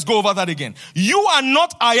 Let's go over that again. You are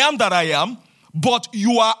not "I am that I am," but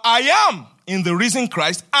you are "I am" in the risen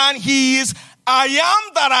Christ. And he is "I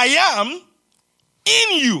am that I am"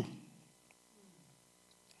 in you.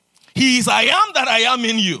 He is "I am that I am"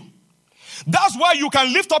 in you. That's why you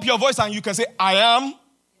can lift up your voice and you can say, "I am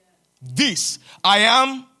this. I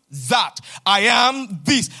am that. I am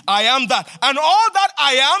this. I am that." And all that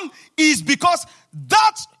 "I am" is because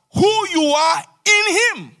that's who you are in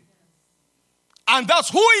him. And that's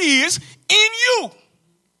who he is in you.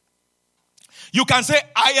 You can say,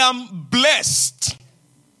 "I am blessed."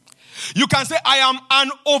 You can say, "I am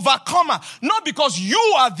an overcomer." Not because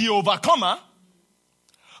you are the overcomer,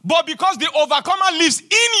 but because the overcomer lives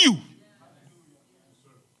in you.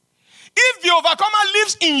 If the overcomer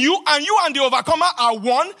lives in you and you and the overcomer are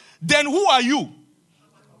one, then who are you?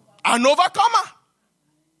 An overcomer.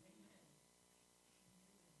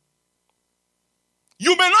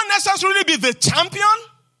 You may not necessarily be the champion,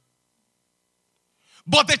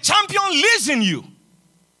 but the champion lives in you.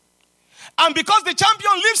 And because the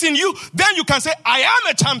champion lives in you, then you can say, I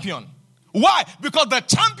am a champion. Why? Because the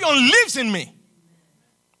champion lives in me.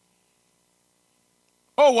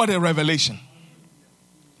 Oh, what a revelation.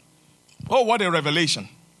 Oh, what a revelation.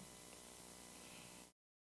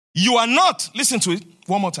 You are not, listen to it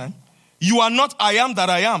one more time. You are not I am that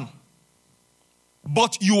I am.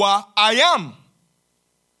 But you are I am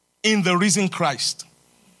in the risen Christ.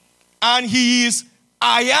 And he is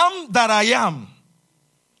I am that I am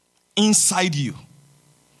inside you.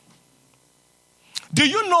 Do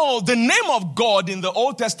you know the name of God in the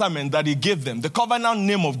Old Testament that he gave them? The covenant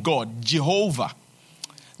name of God, Jehovah.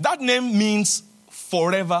 That name means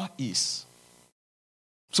forever is.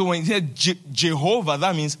 So when you hear Jehovah,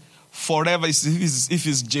 that means forever. If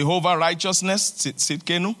it's Jehovah righteousness,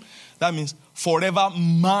 Sitkenu, that means forever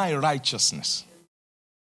my righteousness.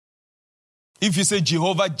 If you say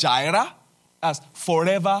Jehovah Jireh, that's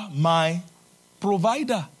forever my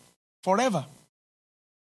provider. Forever.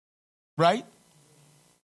 Right?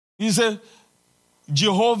 You say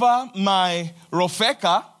Jehovah my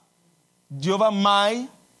Rofeka, Jehovah my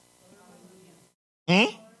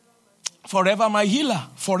forever my healer.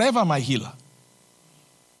 Forever my healer.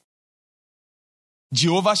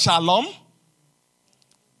 Jehovah Shalom,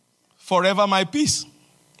 forever my peace.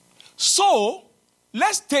 So,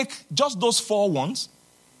 let's take just those 4 ones,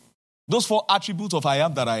 those 4 attributes of I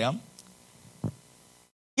am that I am.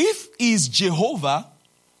 If he's Jehovah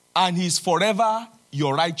and he's forever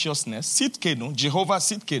your righteousness, Sitkenu, Jehovah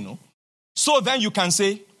Sitkenu, so then you can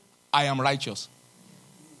say, I am righteous.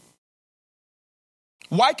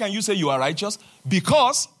 Why can you say you are righteous?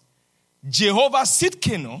 Because Jehovah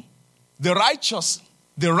Sitkenu, the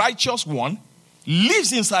righteous one,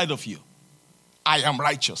 lives inside of you. I am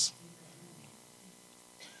righteous.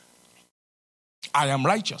 I am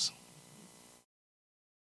righteous.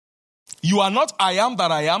 You are not I am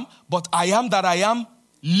that I am, but I am that I am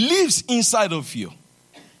lives inside of you.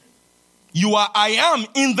 You are I am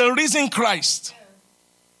in the risen Christ.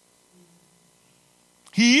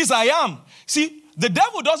 He is I am. See, the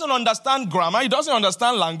devil doesn't understand grammar. He doesn't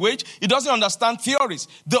understand language. He doesn't understand theories.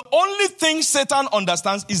 The only thing Satan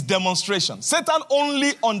understands is demonstration. Satan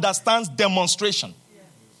only understands demonstration.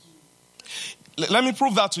 Let me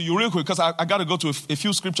prove that to you real quick because I got to go to a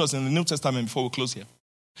few scriptures in the New Testament before we close here.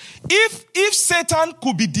 If Satan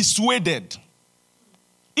could be dissuaded,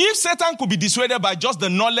 by just the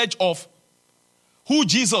knowledge of who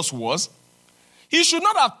Jesus was, he should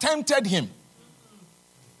not have tempted him.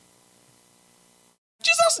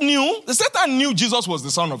 Satan knew Jesus was the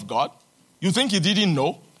Son of God. You think he didn't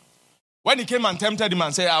know? When he came and tempted him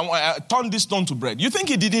and said, I turn this stone to bread. You think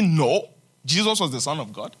he didn't know Jesus was the Son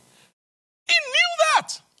of God? He knew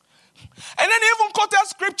that. And then he even quoted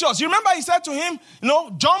scriptures. You remember he said to him,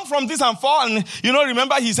 jump from this and fall. And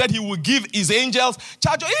remember he said he would give his angels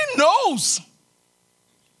charge. He knows.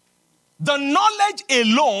 The knowledge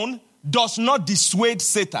alone does not dissuade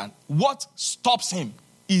Satan. What stops him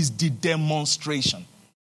is the demonstration.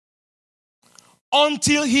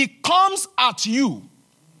 Until he comes at you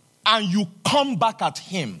and you come back at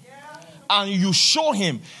him and you show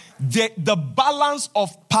him the balance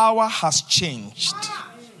of power has changed.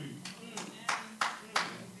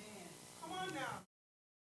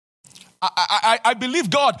 I believe,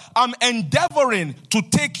 God, I'm endeavoring to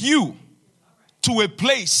take you to a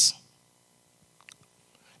place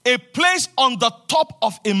on the top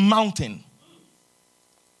of a mountain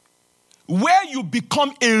where you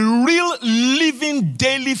become a real living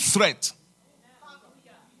daily threat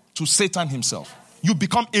to Satan himself. You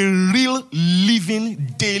become a real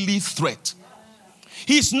living daily threat.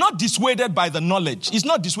 He's not dissuaded by the knowledge. He's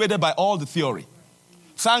not dissuaded by all the theory.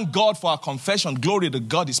 Thank God for our confession. Glory to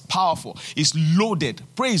God is powerful. It's loaded.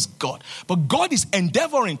 Praise God. But God is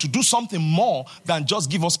endeavoring to do something more than just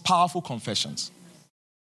give us powerful confessions.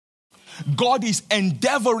 God is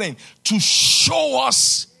endeavoring to show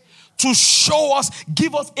us,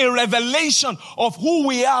 give us a revelation of who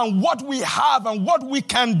we are and what we have and what we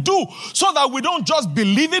can do so that we don't just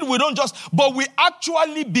believe it, but we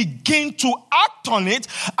actually begin to act on it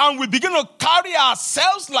and we begin to carry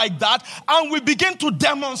ourselves like that and we begin to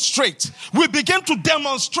demonstrate.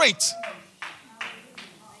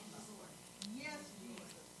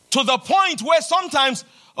 To the point where sometimes,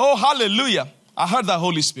 oh hallelujah, I heard that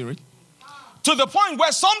Holy Spirit. To the point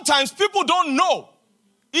where sometimes people don't know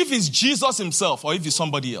if it's Jesus himself or if it's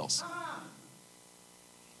somebody else.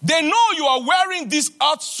 They know you are wearing this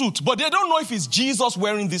earth suit, but they don't know if it's Jesus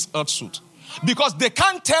wearing this earth suit. Because they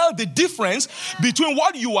can't tell the difference between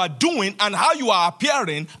what you are doing and how you are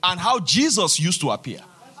appearing and how Jesus used to appear.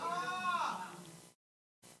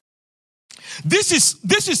 This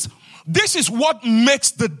is what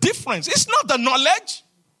makes the difference. It's not the knowledge.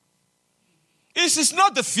 It's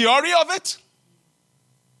not the theory of it.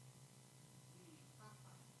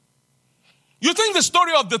 You think the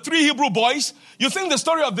story of the three Hebrew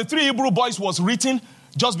boys was written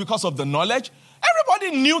just because of the knowledge?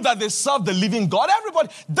 Everybody knew that they served the living God. Everybody.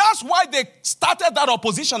 That's why they started that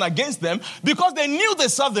opposition against them, because they knew they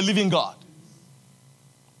served the living God.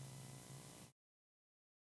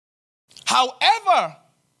 However,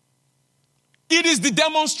 it is the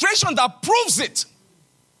demonstration that proves it.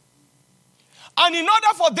 And in order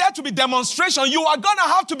for there to be demonstration, you are going to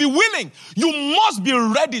have to be willing. You must be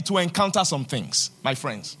ready to encounter some things, my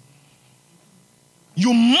friends.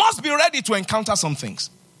 You must be ready to encounter some things.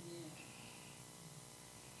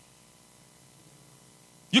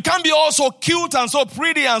 You can't be all so cute and so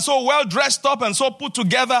pretty and so well dressed up and so put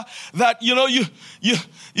together that you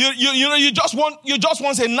just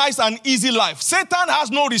want a nice and easy life. Satan has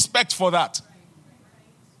no respect for that.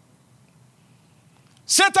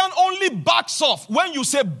 Satan only backs off when you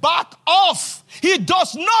say back off. He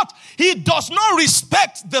does not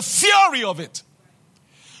respect the theory of it.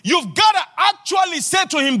 You've got to actually say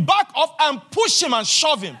to him, back off, and push him and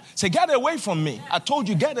shove him. Say, get away from me. I told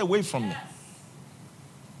you, get away from me.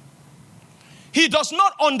 He does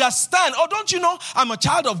not understand. Oh, don't you know I'm a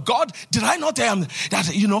child of God? Did I not tell him that,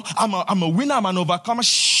 I'm a winner, I'm an overcomer?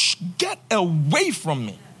 Shh, get away from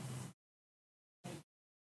me.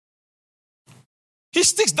 He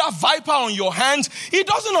sticks that viper on your hand. He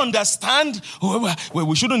doesn't understand. Well,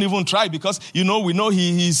 we shouldn't even try because, we know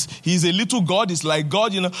he's a little God. He's like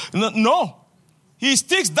God, No. He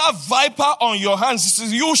sticks that viper on your hands. He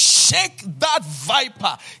says, you shake that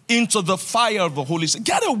viper into the fire of the Holy Spirit.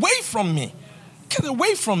 Get away from me. Get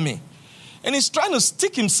away from me. And he's trying to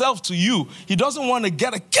stick himself to you. He doesn't want to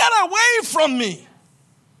get away from me.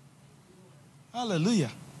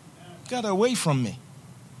 Hallelujah. Get away from me.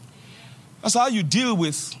 That's how you deal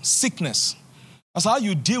with sickness. That's how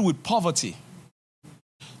you deal with poverty.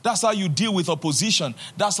 That's how you deal with opposition.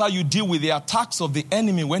 That's how you deal with the attacks of the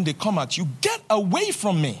enemy when they come at you. Get away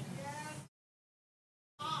from me.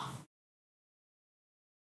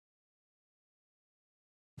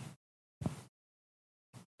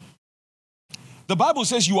 The Bible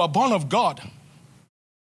says you are born of God.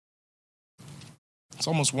 It's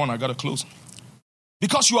almost one. I got to close.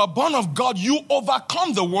 Because you are born of God, you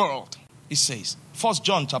overcome the world. It says, 1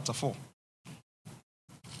 John chapter 4.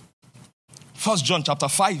 1 John chapter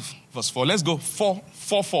 5, verse 4. Let's go 4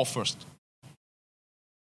 first.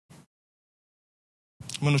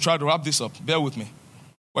 I'm going to try to wrap this up. Bear with me.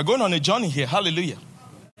 We're going on a journey here. Hallelujah.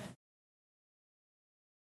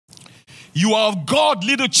 You are of God,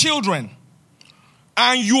 little children,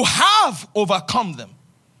 and you have overcome them.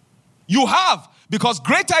 You have. Because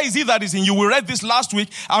greater is he that is in you. We read this last week,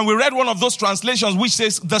 and we read one of those translations which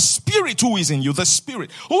says, the Spirit who is in you, the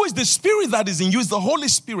Spirit. Who is the Spirit that is in you? Is the Holy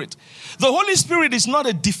Spirit. The Holy Spirit is not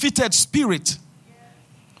a defeated spirit.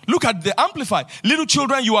 Look at the Amplified. Little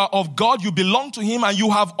children, you are of God, you belong to him, and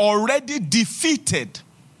you have already defeated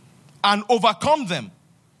and overcome them.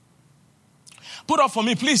 Put up for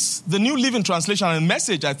me, please, the New Living Translation and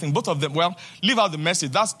Message. I think both of them, well, leave out the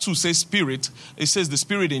Message. That's to say Spirit. It says the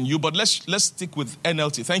Spirit in you, but let's stick with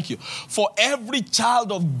NLT. Thank you. For every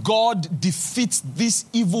child of God defeats this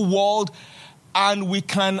evil world, and we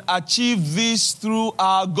can achieve this through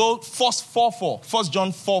our goal. 1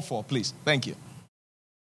 John 4:4, please. Thank you.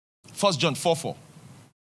 1 John 4:4.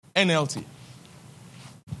 NLT.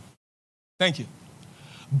 Thank you.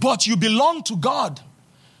 But you belong to God.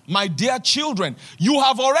 My dear children, you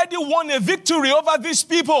have already won a victory over these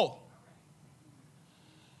people.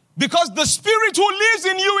 Because the Spirit who lives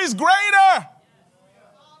in you is greater.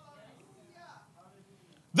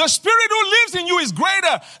 The Spirit who lives in you is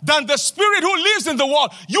greater than the spirit who lives in the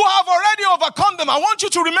world. You have already overcome them. I want you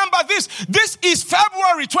to remember this. This is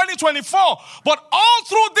February 2024. But all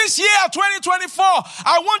through this year, 2024,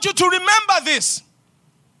 I want you to remember this.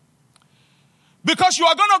 Because you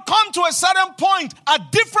are going to come to a certain point, a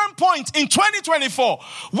different point in 2024,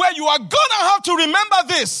 where you are going to have to remember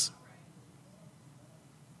this.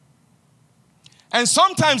 And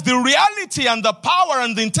sometimes the reality and the power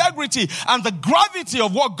and the integrity and the gravity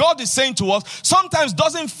of what God is saying to us sometimes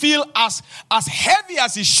doesn't feel as heavy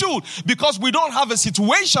as it should, because we don't have a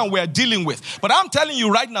situation we're dealing with. But I'm telling you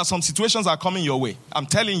right now, some situations are coming your way. I'm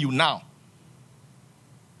telling you now.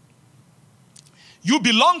 You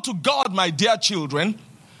belong to God, my dear children.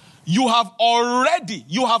 You have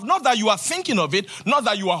not that you are thinking of it, not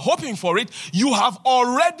that you are hoping for it. You have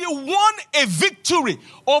already won a victory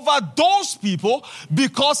over those people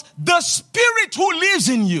because the Spirit who lives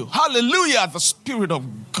in you, hallelujah, the Spirit of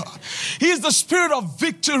God. He is the Spirit of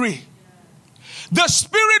victory. The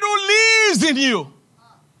Spirit who lives in you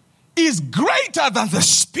is greater than the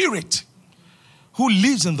Spirit who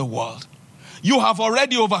lives in the world. You have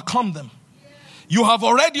already overcome them. You have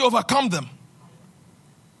already overcome them.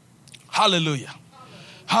 Hallelujah.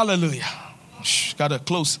 Hallelujah. I gotta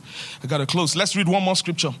close. Let's read one more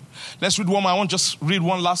scripture. Let's read one more. I want to just read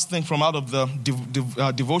one last thing from out of the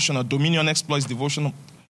devotional, Dominion Exploits devotional.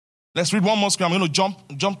 Let's read one more scripture. I'm going to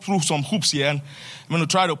jump through some hoops here, and I'm going to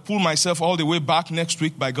try to pull myself all the way back next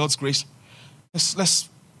week by God's grace. Let's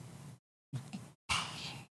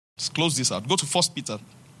close this out. Go to 1 Peter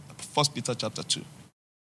chapter 2.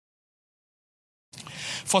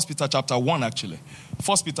 1 Peter chapter 1, actually.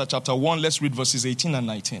 1 Peter chapter 1, let's read verses 18 and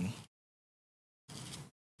 19.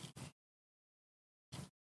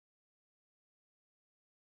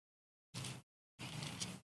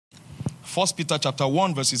 First Peter chapter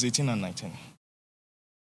 1, verses 18 and 19.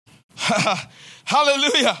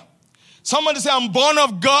 Hallelujah. Somebody say, I'm born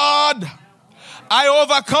of God. I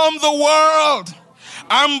overcome the world.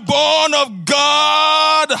 I'm born of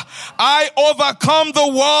God. I overcome the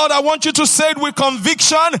world. I want you to say it with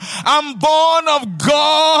conviction. I'm born of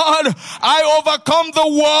God. I overcome the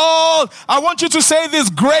world. I want you to say this.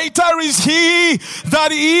 Greater is He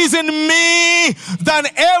that is in me than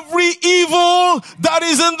every evil that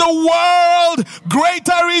is in the world.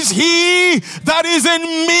 Greater is He that is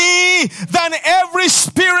in me than every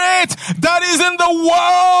spirit that is in the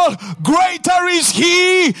world. Greater is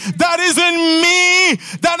He that is in me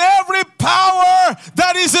than every power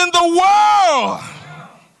that is in the world.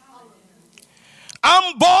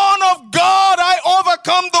 I'm born of God, I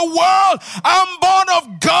overcome the world. I'm born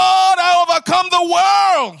of God, I overcome the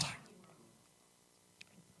world.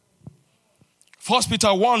 1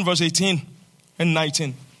 Peter 1 verse 18 and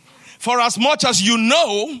 19. For as much as you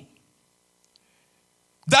know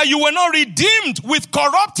that you were not redeemed with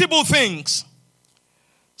corruptible things,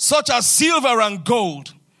 such as silver and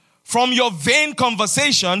gold, from your vain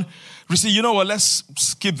conversation. You know what? Let's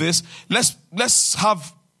skip this. Let's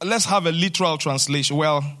have a literal translation.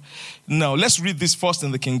 Well, no. Let's read this first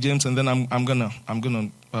in the King James, and then I'm gonna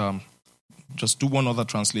just do one other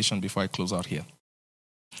translation before I close out here.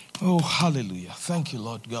 Oh, hallelujah! Thank you,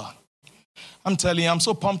 Lord God. I'm telling you, I'm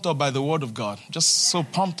so pumped up by the Word of God. Just so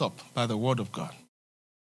pumped up by the Word of God.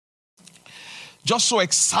 Just so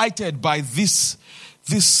excited by this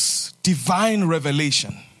divine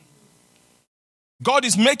revelation. God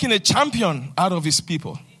is making a champion out of His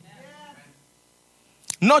people.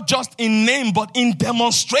 Not just in name, but in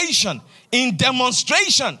demonstration. In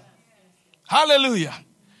demonstration. Hallelujah.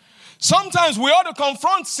 Sometimes we ought to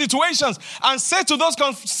confront situations and say to those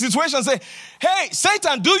situations, say, hey,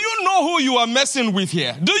 Satan, do you know who you are messing with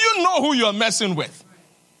here? Do you know who you are messing with?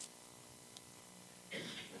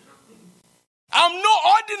 I'm no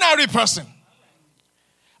ordinary person.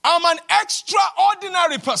 I'm an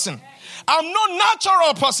extraordinary person. I'm no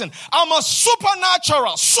natural person. I'm a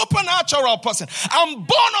supernatural person. I'm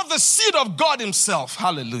born of the seed of God Himself.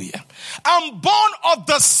 Hallelujah. I'm born of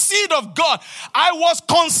the seed of God. I was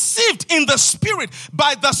conceived in the Spirit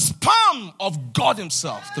by the sperm of God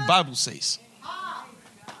Himself, the Bible says.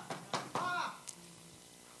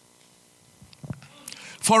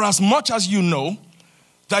 For as much as you know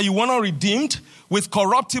that you were not redeemed with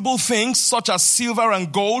corruptible things such as silver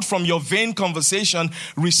and gold from your vain conversation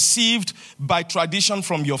received by tradition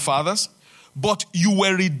from your fathers, but you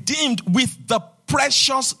were redeemed with the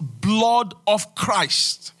precious blood of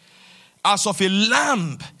Christ, as of a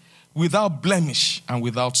lamb without blemish and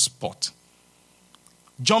without spot.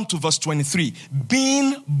 Jump to verse 23.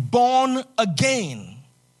 Being born again,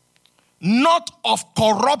 not of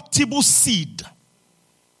corruptible seed.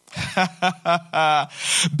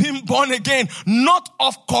 Being born again, not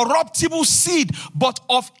of corruptible seed, but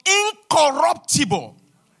of incorruptible,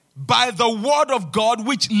 by the word of God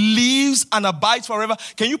which lives and abides forever.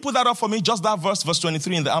 Can you put that up for me? Just that verse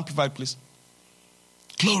 23 in the Amplified, please.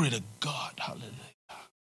 Glory to God. Hallelujah.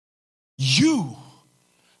 You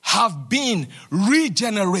have been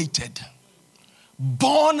regenerated,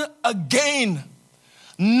 born again,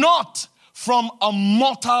 not from a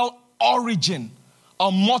mortal origin,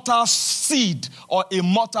 a mortal seed or a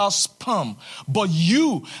mortal sperm, but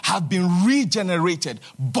you have been regenerated,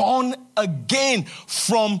 born again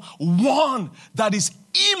from one that is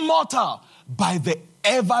immortal by the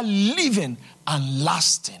ever living and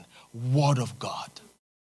lasting Word of God.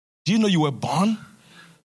 Do you know you were born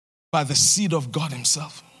by the seed of God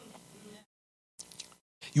himself?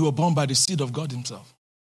 You were born by the seed of God himself.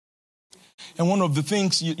 And one of the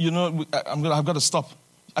things, I've got to stop.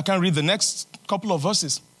 I can't read the next couple of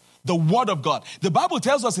verses. The word of God. The Bible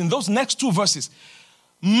tells us in those next two verses,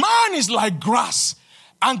 man is like grass,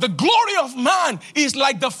 and the glory of man is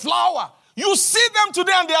like the flower. You see them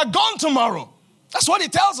today and they are gone tomorrow. That's what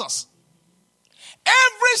it tells us.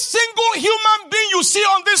 Every single human being you see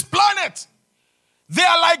on this planet, they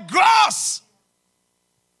are like grass.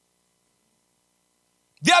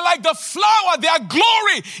 They are like the flower. Their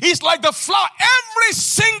glory is like the flower. Every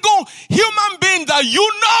single human being that you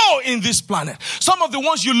know in this planet, some of the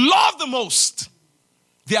ones you love the most,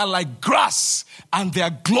 they are like grass and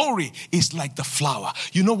their glory is like the flower.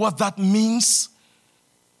 You know what that means?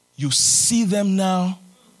 You see them now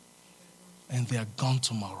and they are gone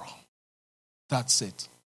tomorrow. That's it.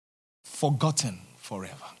 Forgotten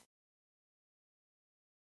forever.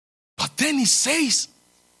 But then he says,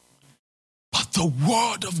 but the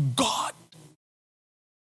word of God.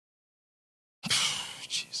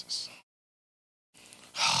 Jesus.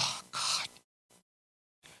 Oh, God.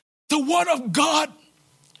 The word of God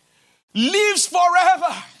lives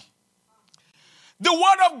forever. The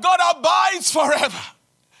word of God abides forever.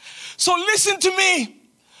 So listen to me.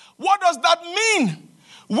 What does that mean?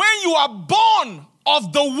 When you are born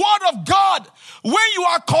of the word of God, when you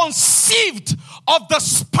are conceived of the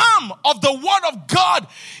sperm of the word of God,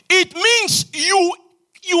 it means you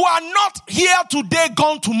are not here today,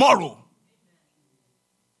 gone tomorrow.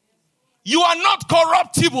 You are not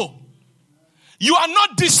corruptible. You are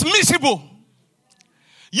not dismissible.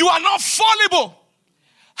 You are not fallible.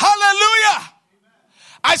 Hallelujah.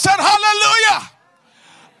 I said hallelujah.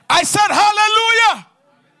 I said hallelujah.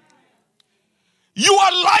 You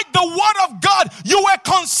are like the word of God. You were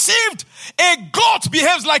conceived. A goat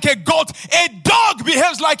behaves like a goat. A dog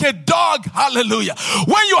behaves like a dog. Hallelujah.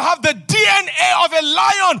 When you have the DNA of a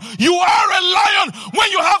lion, you are a lion.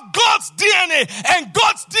 When you have God's DNA, and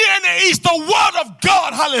God's DNA is the word of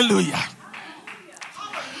God. Hallelujah.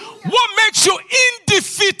 What makes you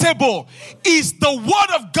indefeatable is the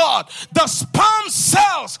word of God, the sperm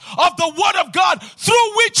cells of the word of God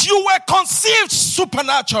through which you were conceived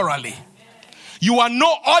supernaturally. You are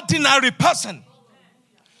no ordinary person.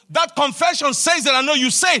 That confession says that. I know you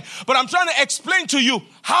say, but I'm trying to explain to you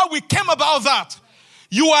how we came about that.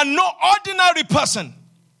 You are no ordinary person.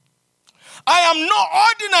 I am no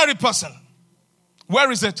ordinary person. Where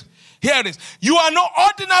is it? Here it is. You are no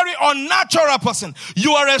ordinary or natural person.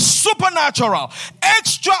 You are a supernatural,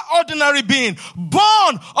 extraordinary being,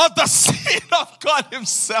 born of the seed of God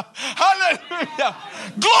himself. Hallelujah.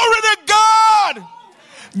 Glory to God.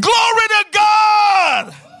 Glory to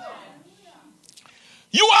God.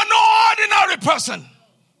 You are no ordinary person.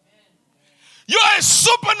 You are a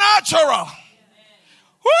supernatural.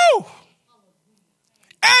 Woo!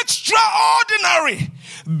 Extraordinary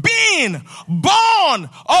being, born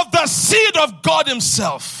of the seed of God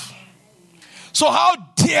himself. So how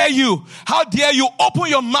dare you open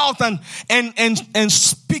your mouth and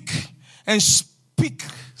speak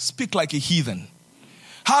like a heathen?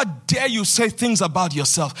 How dare you say things about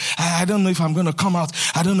yourself? I don't know if I'm going to come out.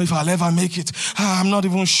 I don't know if I'll ever make it. I'm not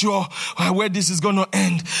even sure where this is going to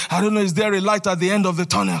end. I don't know, is there a light at the end of the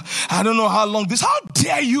tunnel? I don't know how long this. How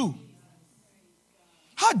dare you?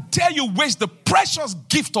 How dare you waste the precious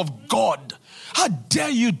gift of God? How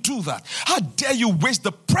dare you do that? How dare you waste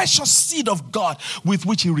the precious seed of God with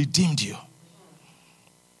which he redeemed you?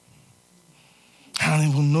 I don't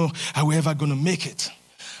even know how we're ever going to make it.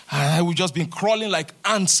 We've just been crawling like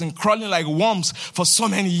ants and crawling like worms for so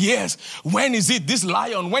many years. When is this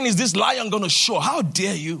lion going to show? How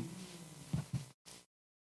dare you?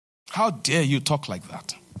 How dare you talk like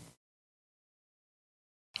that?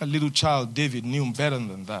 That little child David knew better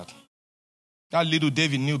than that. That little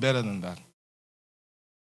David knew better than that.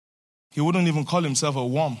 He wouldn't even call himself a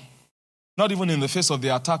worm. Not even in the face of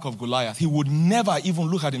the attack of Goliath. He would never even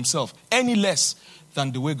look at himself any less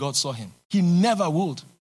than the way God saw him. He never would.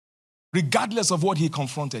 Regardless of what he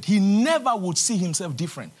confronted, he never would see himself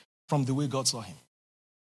different from the way God saw him.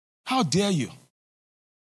 How dare you?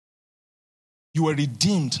 You were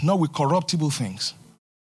redeemed not with corruptible things,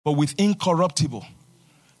 but with incorruptible,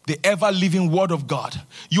 the ever-living word of God.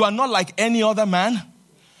 You are not like any other man.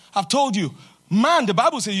 I've told you, man, the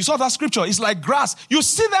Bible says, you saw that scripture, it's like grass. You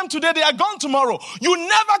see them today, they are gone tomorrow. You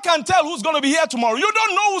never can tell who's going to be here tomorrow. You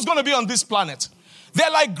don't know who's going to be on this planet.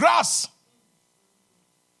 They're like grass.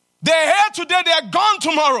 They're here today, they are gone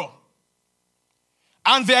tomorrow.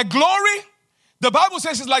 And their glory, The Bible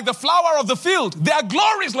says it's like the flower of the field. Their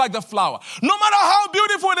glory is like the flower. No matter how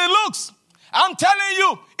beautiful it looks, I'm telling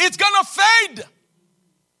you, it's going to fade.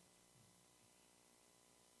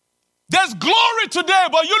 There's glory today,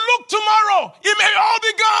 but you look tomorrow, it may all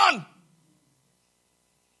be gone.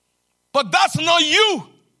 But that's not you.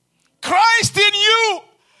 Christ in you,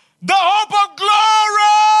 the hope of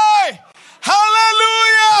glory.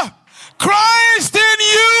 Hallelujah. Christ in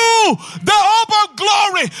you, the hope of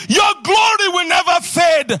glory. Your glory will never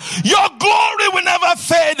fade. Your glory will never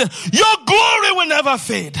fade. Your glory will never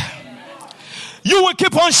fade. You will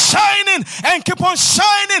keep on shining and keep on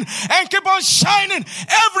shining and keep on shining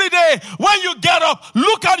every day. When you get up,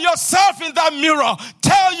 look at yourself in that mirror.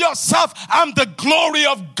 Tell yourself, I'm the glory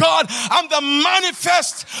of God. I'm the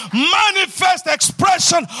manifest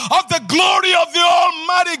expression of the glory of the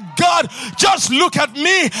Almighty God. Just look at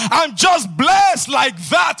me. I'm just blessed like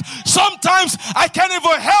that. Sometimes I can't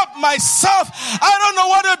even help myself. I don't know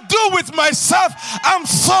what to do with myself. I'm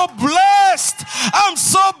so blessed. I'm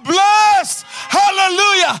so blessed.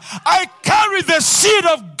 Hallelujah. I carry the seed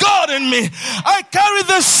of God in me. I carry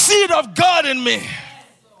the seed of God in me.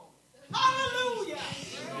 Hallelujah.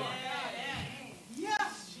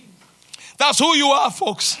 That's who you are,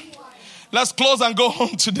 folks. Let's close and go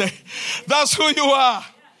home today. That's who you are.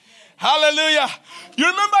 Hallelujah. You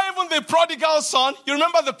remember even the prodigal son? You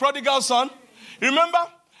remember the prodigal son? You remember?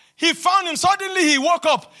 He found him. Suddenly he woke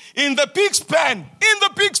up in the pig's pen. In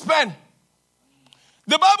the pig's pen.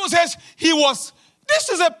 The Bible says this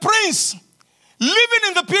is a prince living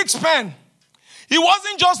in the pig's pen. He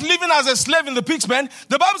wasn't just living as a slave in the pig's pen.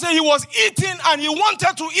 The Bible says he was eating and he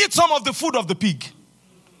wanted to eat some of the food of the pig.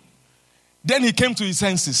 Then he came to his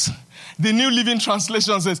senses. The New Living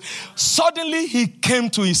Translation says, suddenly he came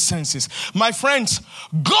to his senses. My friends,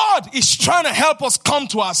 God is trying to help us come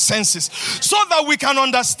to our senses so that we can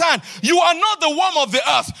understand you are not the worm of the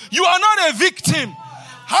earth. You are not a victim.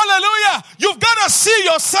 Hallelujah. You've got to see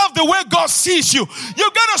yourself the way God sees you.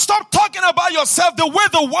 You've got to stop talking about yourself the way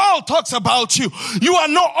the world talks about you. You are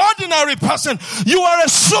no ordinary person. You are a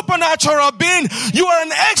supernatural being. You are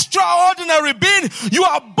an extraordinary being. You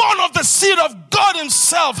are born of the seed of God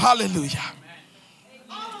himself. Hallelujah.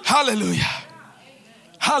 Hallelujah.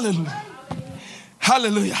 Hallelujah.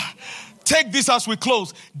 Hallelujah. Take this as we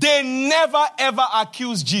close. They never ever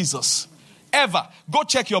accused Jesus. Ever. Go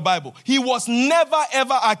check your Bible. He was never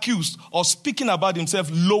ever accused of speaking about himself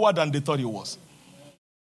lower than they thought he was.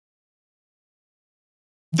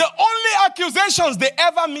 The only accusations they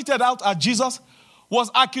ever meted out at Jesus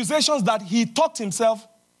was accusations that he talked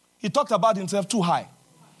about himself too high.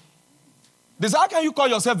 They said, how can you call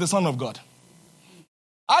yourself the Son of God?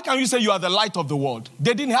 How can you say you are the light of the world?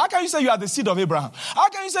 They didn't. How can you say you are the seed of Abraham? How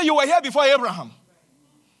can you say you were here before Abraham?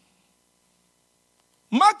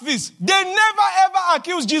 Mark this. They never ever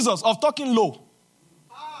accused Jesus of talking low.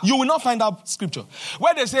 You will not find that scripture.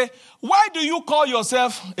 Where they say, why do you call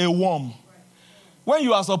yourself a worm when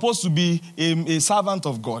you are supposed to be a servant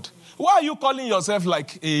of God? Why are you calling yourself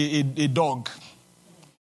like a dog?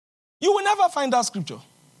 You will never find that scripture.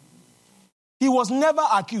 He was never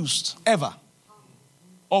accused, ever,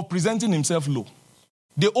 of presenting himself low.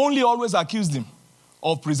 They only always accused him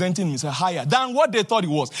of presenting himself higher than what they thought he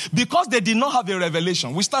was. Because they did not have a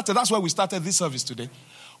revelation. That's why we started this service today.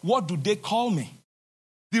 What do they call me?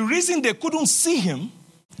 The reason they couldn't see him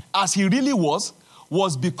as he really was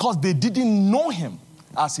because they didn't know him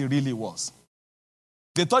as he really was.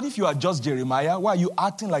 They thought if you are just Jeremiah, why are you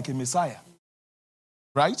acting like a Messiah?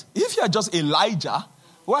 Right? If you are just Elijah,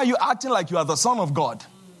 why are you acting like you are the Son of God?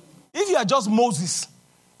 If you are just Moses,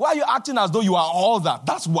 why are you acting as though you are all that?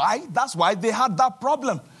 That's why they had that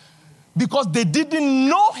problem. Because they didn't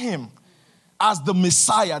know him as the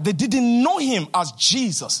Messiah. They didn't know him as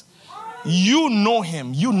Jesus. You know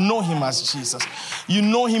him. You know him as Jesus. You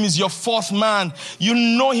know him is your fourth man. You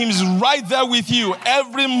know him is right there with you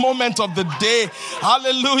every moment of the day.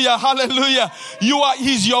 Hallelujah, hallelujah.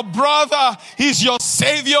 He's your brother. He's your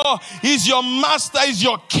savior. He's your master. He's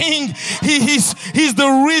your king. He's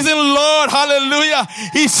the risen Lord. Hallelujah.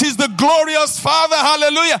 He's the glorious Father.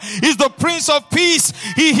 Hallelujah. He's the Prince of Peace.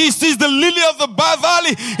 He's the lily of the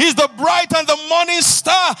valley. He's the bright and the morning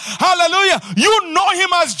star. Hallelujah. You know him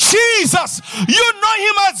as Jesus. You know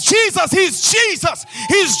him as Jesus. He's Jesus.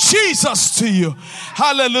 He's Jesus to you.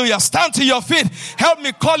 Hallelujah. Stand to your feet. Help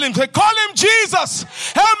me call him. Say, call him Jesus.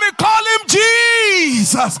 Help me call him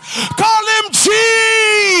Jesus. Call him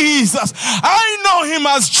Jesus. I know him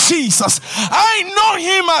as Jesus. I know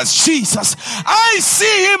him as Jesus. I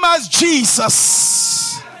see him as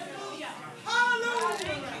Jesus.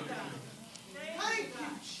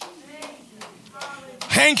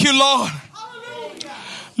 Thank you, Lord.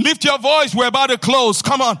 Lift your voice. We're about to close.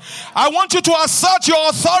 Come on. I want you to assert your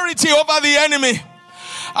authority over the enemy.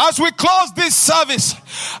 As we close this service,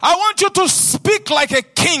 I want you to speak like a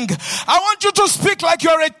king. I want you to speak like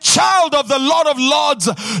you're a child of the Lord of Lords.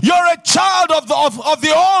 You're a child of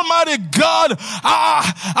the Almighty God.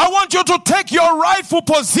 I want you to take your rightful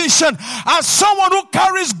position as someone who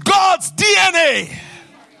carries God's DNA.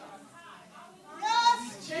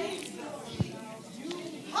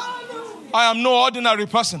 I am no ordinary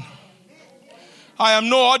person. I am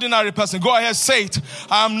no ordinary person. Go ahead, say it.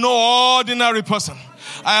 I am no ordinary person.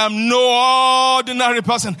 I am no ordinary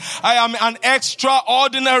person. I am an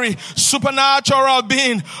extraordinary, supernatural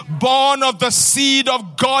being, born of the seed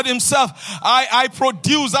of God himself. I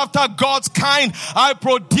produce after God's kind. I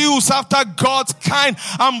produce after God's kind.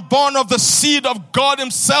 I'm born of the seed of God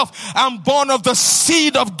himself. I'm born of the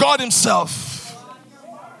seed of God himself.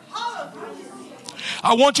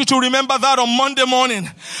 I want you to remember that on Monday morning.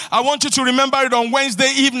 I want you to remember it on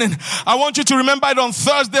Wednesday evening. I want you to remember it on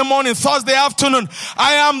Thursday morning, Thursday afternoon.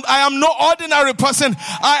 I am no ordinary person.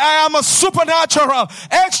 I am a supernatural,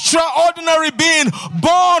 extraordinary being,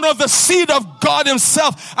 born of the seed of God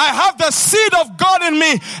himself. I have the seed of God in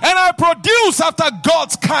me, and I produce after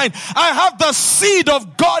God's kind. I have the seed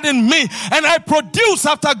of God in me, and I produce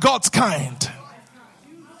after God's kind.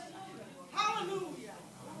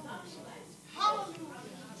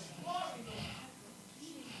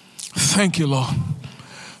 Thank you, Lord.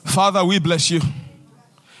 Father, we bless you.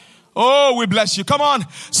 Oh, we bless you. Come on.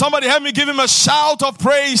 Somebody help me give him a shout of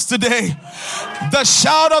praise today. The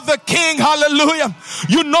shout of the King. Hallelujah.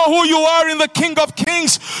 You know who you are in the King of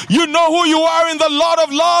Kings. You know who you are in the Lord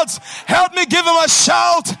of Lords. Help me give him a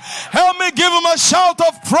shout. Help me give him a shout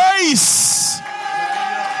of praise.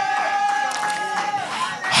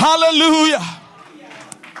 Hallelujah.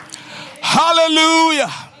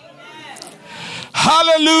 Hallelujah.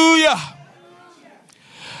 Hallelujah.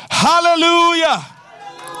 Hallelujah.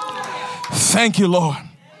 Thank you, Lord.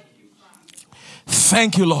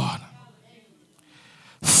 Thank you, Lord.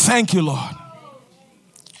 Thank you, Lord.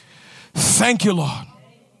 Thank you, Lord.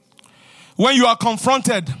 When you are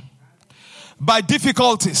confronted by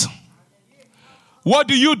difficulties, what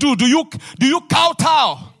do? Do you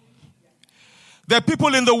kowtow? There are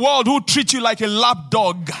people in the world who treat you like a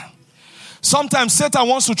lapdog. Sometimes Satan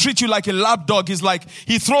wants to treat you like a lapdog. He's like,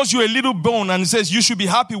 he throws you a little bone and he says, you should be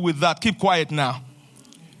happy with that. Keep quiet now.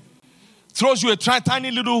 Throws you a tiny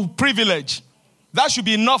little privilege. That should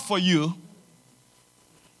be enough for you.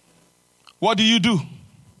 What do?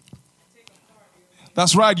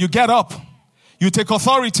 That's right. You get up. You take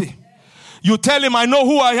authority. You tell him, I know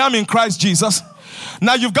who I am in Christ Jesus.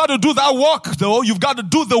 Now you've got to do that work though. You've got to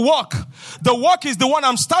do the work. The work is the one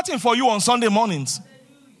I'm starting for you on Sunday mornings.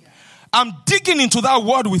 I'm digging into that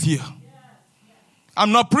word with you.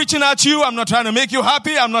 I'm not preaching at you. I'm not trying to make you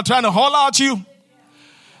happy. I'm not trying to holler at you.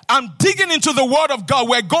 I'm digging into the word of God.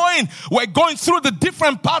 We're going through the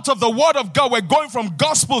different parts of the word of God. We're going from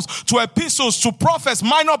gospels to epistles to prophets,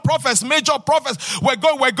 minor prophets, major prophets. We're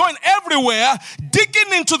going everywhere,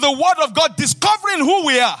 digging into the word of God, discovering who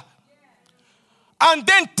we are. And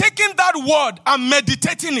then taking that word and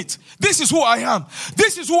meditating it. This is who I am.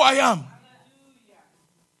 This is who I am.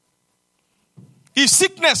 If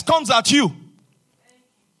sickness comes at you,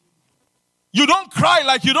 you don't cry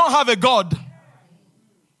like you don't have a God.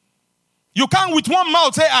 You can't with one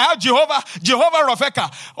mouth say, I have Jehovah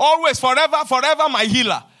Rafeka, always, forever, forever my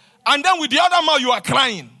healer. And then with the other mouth you are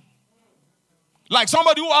crying. Like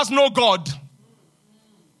somebody who has no God.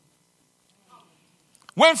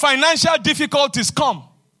 When financial difficulties come,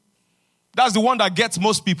 that's the one that gets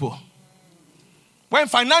most people. When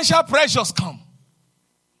financial pressures come,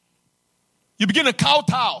 you begin to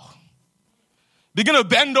kowtow. Begin to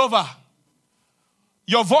bend over.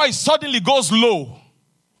 Your voice suddenly goes low.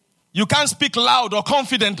 You can't speak loud or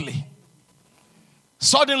confidently.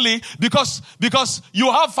 Suddenly, because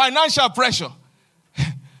you have financial pressure.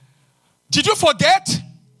 Did you forget?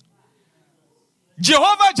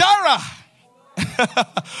 Jehovah Jireh.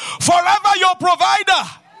 Forever your provider.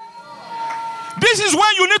 This is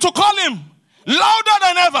when you need to call him louder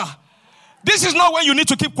than ever. This is not when you need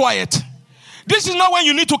to keep quiet. This is not when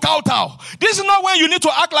you need to kowtow. This is not when you need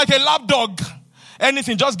to act like a lapdog.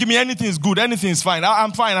 Anything, just give me anything is good. Anything is fine.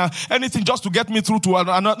 I'm fine. Anything just to get me through to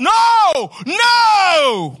another. No!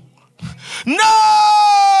 No!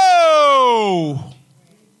 No!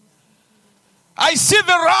 I I see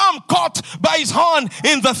the ram caught by his horn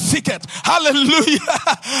in the thicket. Hallelujah.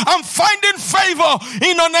 I'm finding favor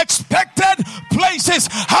in unexpected places.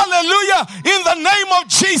 Hallelujah. In the name of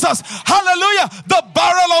Jesus. Hallelujah. The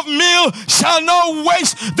barrel of meal shall not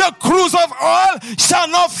waste. The cruse of oil shall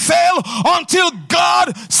not fail until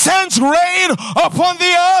God sends rain upon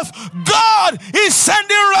the earth. God is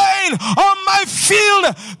sending rain on my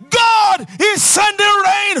field. God is sending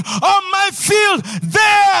rain on my field.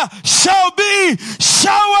 There shall be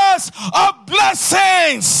showers of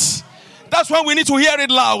blessings. That's when we need to hear it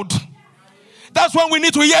loud. That's when we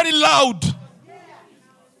need to hear it loud.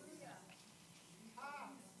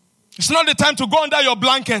 It's not the time to go under your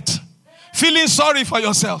blanket feeling sorry for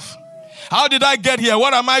yourself. How did I get here?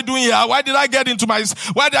 What am I doing here? Why did I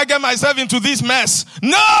get myself into this mess?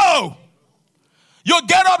 No! You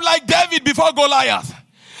get up like David before Goliath.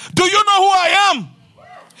 Do you know who I am?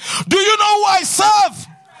 Do you know who I serve?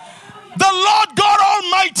 The Lord God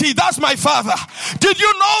Almighty. That's my Father. Did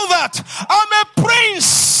you know that? I'm a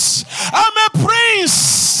prince. I'm a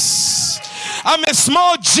prince. I'm a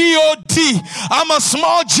small G-O-D. I'm a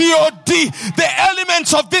small G-O-D. The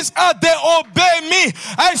elements of this earth, they obey me.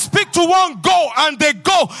 I speak to one, go, and they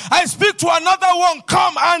go. I speak to another one,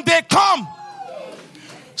 come, and they come.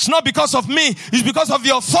 It's not because of me. It's because of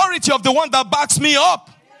the authority of the one that backs me up.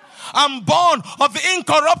 I'm born of the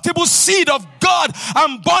incorruptible seed of God.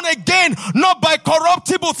 I'm born again, not by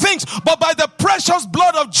corruptible things, but by the precious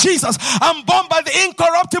blood of Jesus. I'm born by the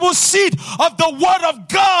incorruptible seed of the word of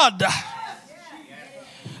God.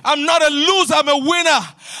 I'm not a loser, I'm a winner.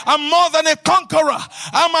 I'm more than a conqueror.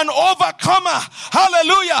 I'm an overcomer.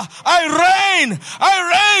 Hallelujah.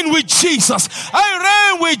 I reign with Jesus.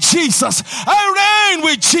 I reign with Jesus. I reign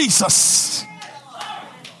with Jesus.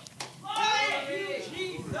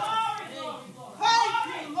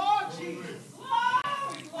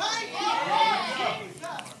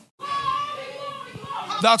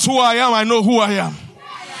 That's who I am. I know who I am.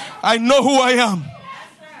 I know who I am.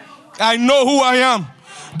 I know who I am.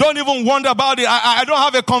 Don't even wonder about it. I don't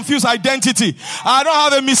have a confused identity. I don't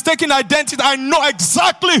have a mistaken identity. I know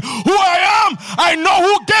exactly who I am. I know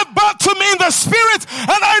who gave birth to me in the spirit.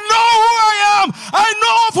 And I know who I am. I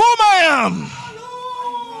know of whom I am.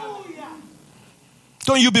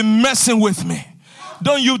 Don't you be messing with me.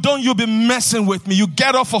 Don't you be messing with me. You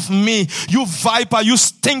get off of me. You viper. You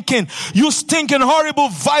stinking horrible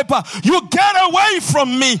viper. You get away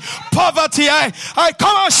from me. Poverty. I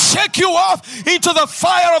come and shake you off into the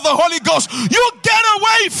fire of the Holy Ghost. You get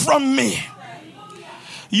away from me.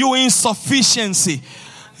 You insufficiency.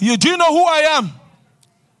 Do you know who I am?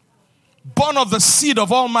 Born of the seed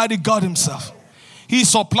of Almighty God himself. He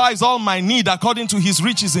supplies all my need according to his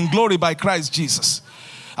riches in glory by Christ Jesus.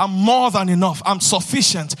 I'm more than enough. I'm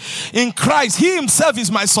sufficient. In Christ, he himself is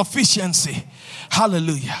my sufficiency.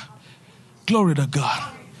 Hallelujah. Glory to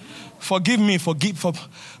God. Forgive me for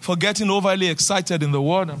getting overly excited in the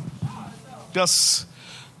word. I'm just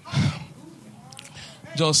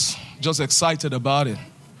excited about it.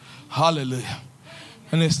 Hallelujah.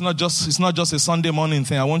 And it's not just a Sunday morning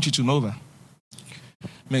thing. I want you to know that.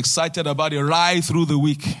 I'm excited about it right through the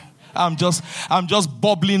week. I'm just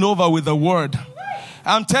bubbling over with the word.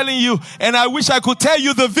 I'm telling you, and I wish I could tell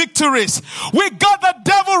you the victories. We got the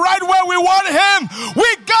devil right where we want him.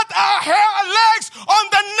 We got our legs on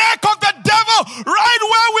the neck of the devil right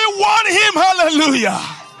where we want him. Hallelujah.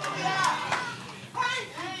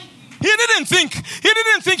 He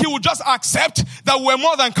didn't think he would just accept that we're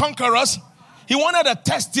more than conquerors. He wanted to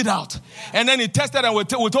test it out. And then he tested and we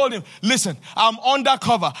told him, listen, I'm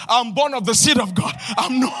undercover. I'm born of the seed of God.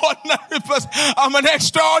 I'm no ordinary person. I'm an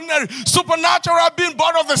extraordinary, supernatural being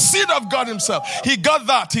born of the seed of God himself. He got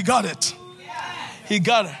that. He got it. He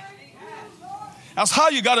got it. That's how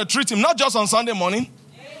you got to treat him. Not just on Sunday morning.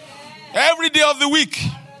 Every day of the week.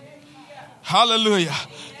 Hallelujah.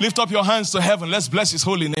 Lift up your hands to heaven. Let's bless his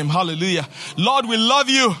holy name. Hallelujah. Lord, we love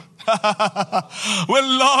you. We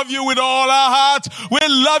love you with all our heart. We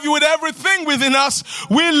love you with everything within us.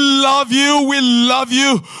 We love you. We love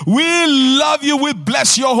you. We love you. We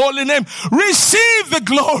bless your holy name. Receive the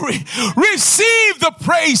glory. Receive the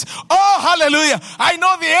praise. Oh, hallelujah. I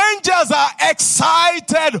know the angels are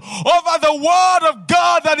excited over the word of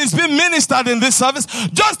God that is being ministered in this service.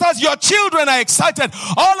 Just as your children are excited.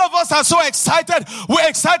 All of us are so excited. We're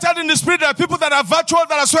excited in the spirit. There are people that are virtual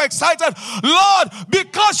that are so excited. Lord,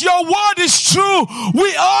 because your word is true,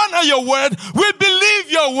 we honor your word. We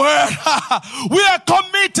believe your word. We are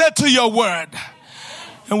committed to your word.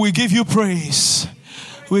 And we give you praise.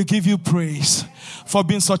 We give you praise for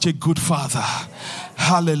being such a good father.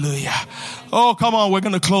 Hallelujah. Oh, come on. We're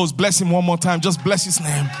going to close. Bless him one more time. Just bless his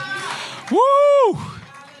name. Woo!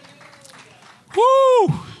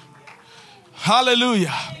 Woo!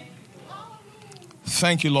 Hallelujah.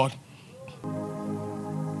 Thank you, Lord.